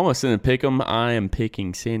almost in a pick 'em. I am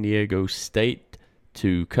picking San Diego State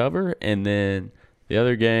to cover, and then The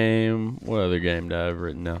other game, what other game did I have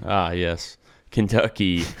written down? Yes.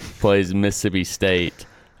 Kentucky plays Mississippi State.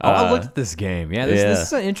 I looked at this game. Yeah, this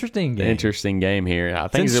is an interesting game. Interesting game here. I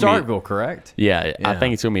think it's in Starkville, correct? Yeah, I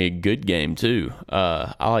think it's going to be a good game, too.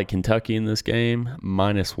 I like Kentucky in this game,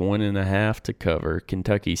 -1.5 to cover.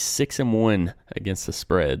 Kentucky 6-1 against the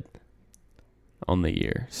spread on the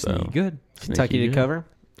year. So good. Kentucky to cover.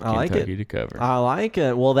 I like it. Kentucky to cover. I like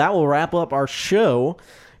it. Well, that will wrap up our show.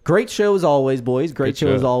 Great show as always, boys. Great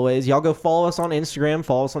show as always. Y'all go follow us on Instagram,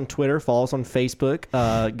 follow us on Twitter, follow us on Facebook.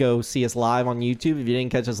 Go see us live on YouTube. If you didn't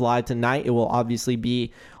catch us live tonight, it will obviously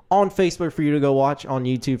be on Facebook for you to go watch, on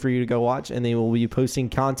YouTube for you to go watch, and then we'll be posting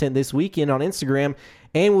content this weekend on Instagram,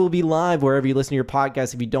 and we'll be live wherever you listen to your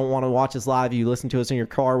podcast. If you don't want to watch us live, you listen to us in your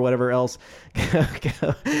car, whatever else,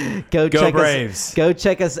 go check Braves. Go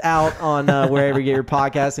check us out on wherever you get your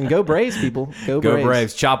podcast, and go Braves, people. Go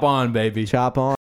Braves. Chop on, baby. Chop on.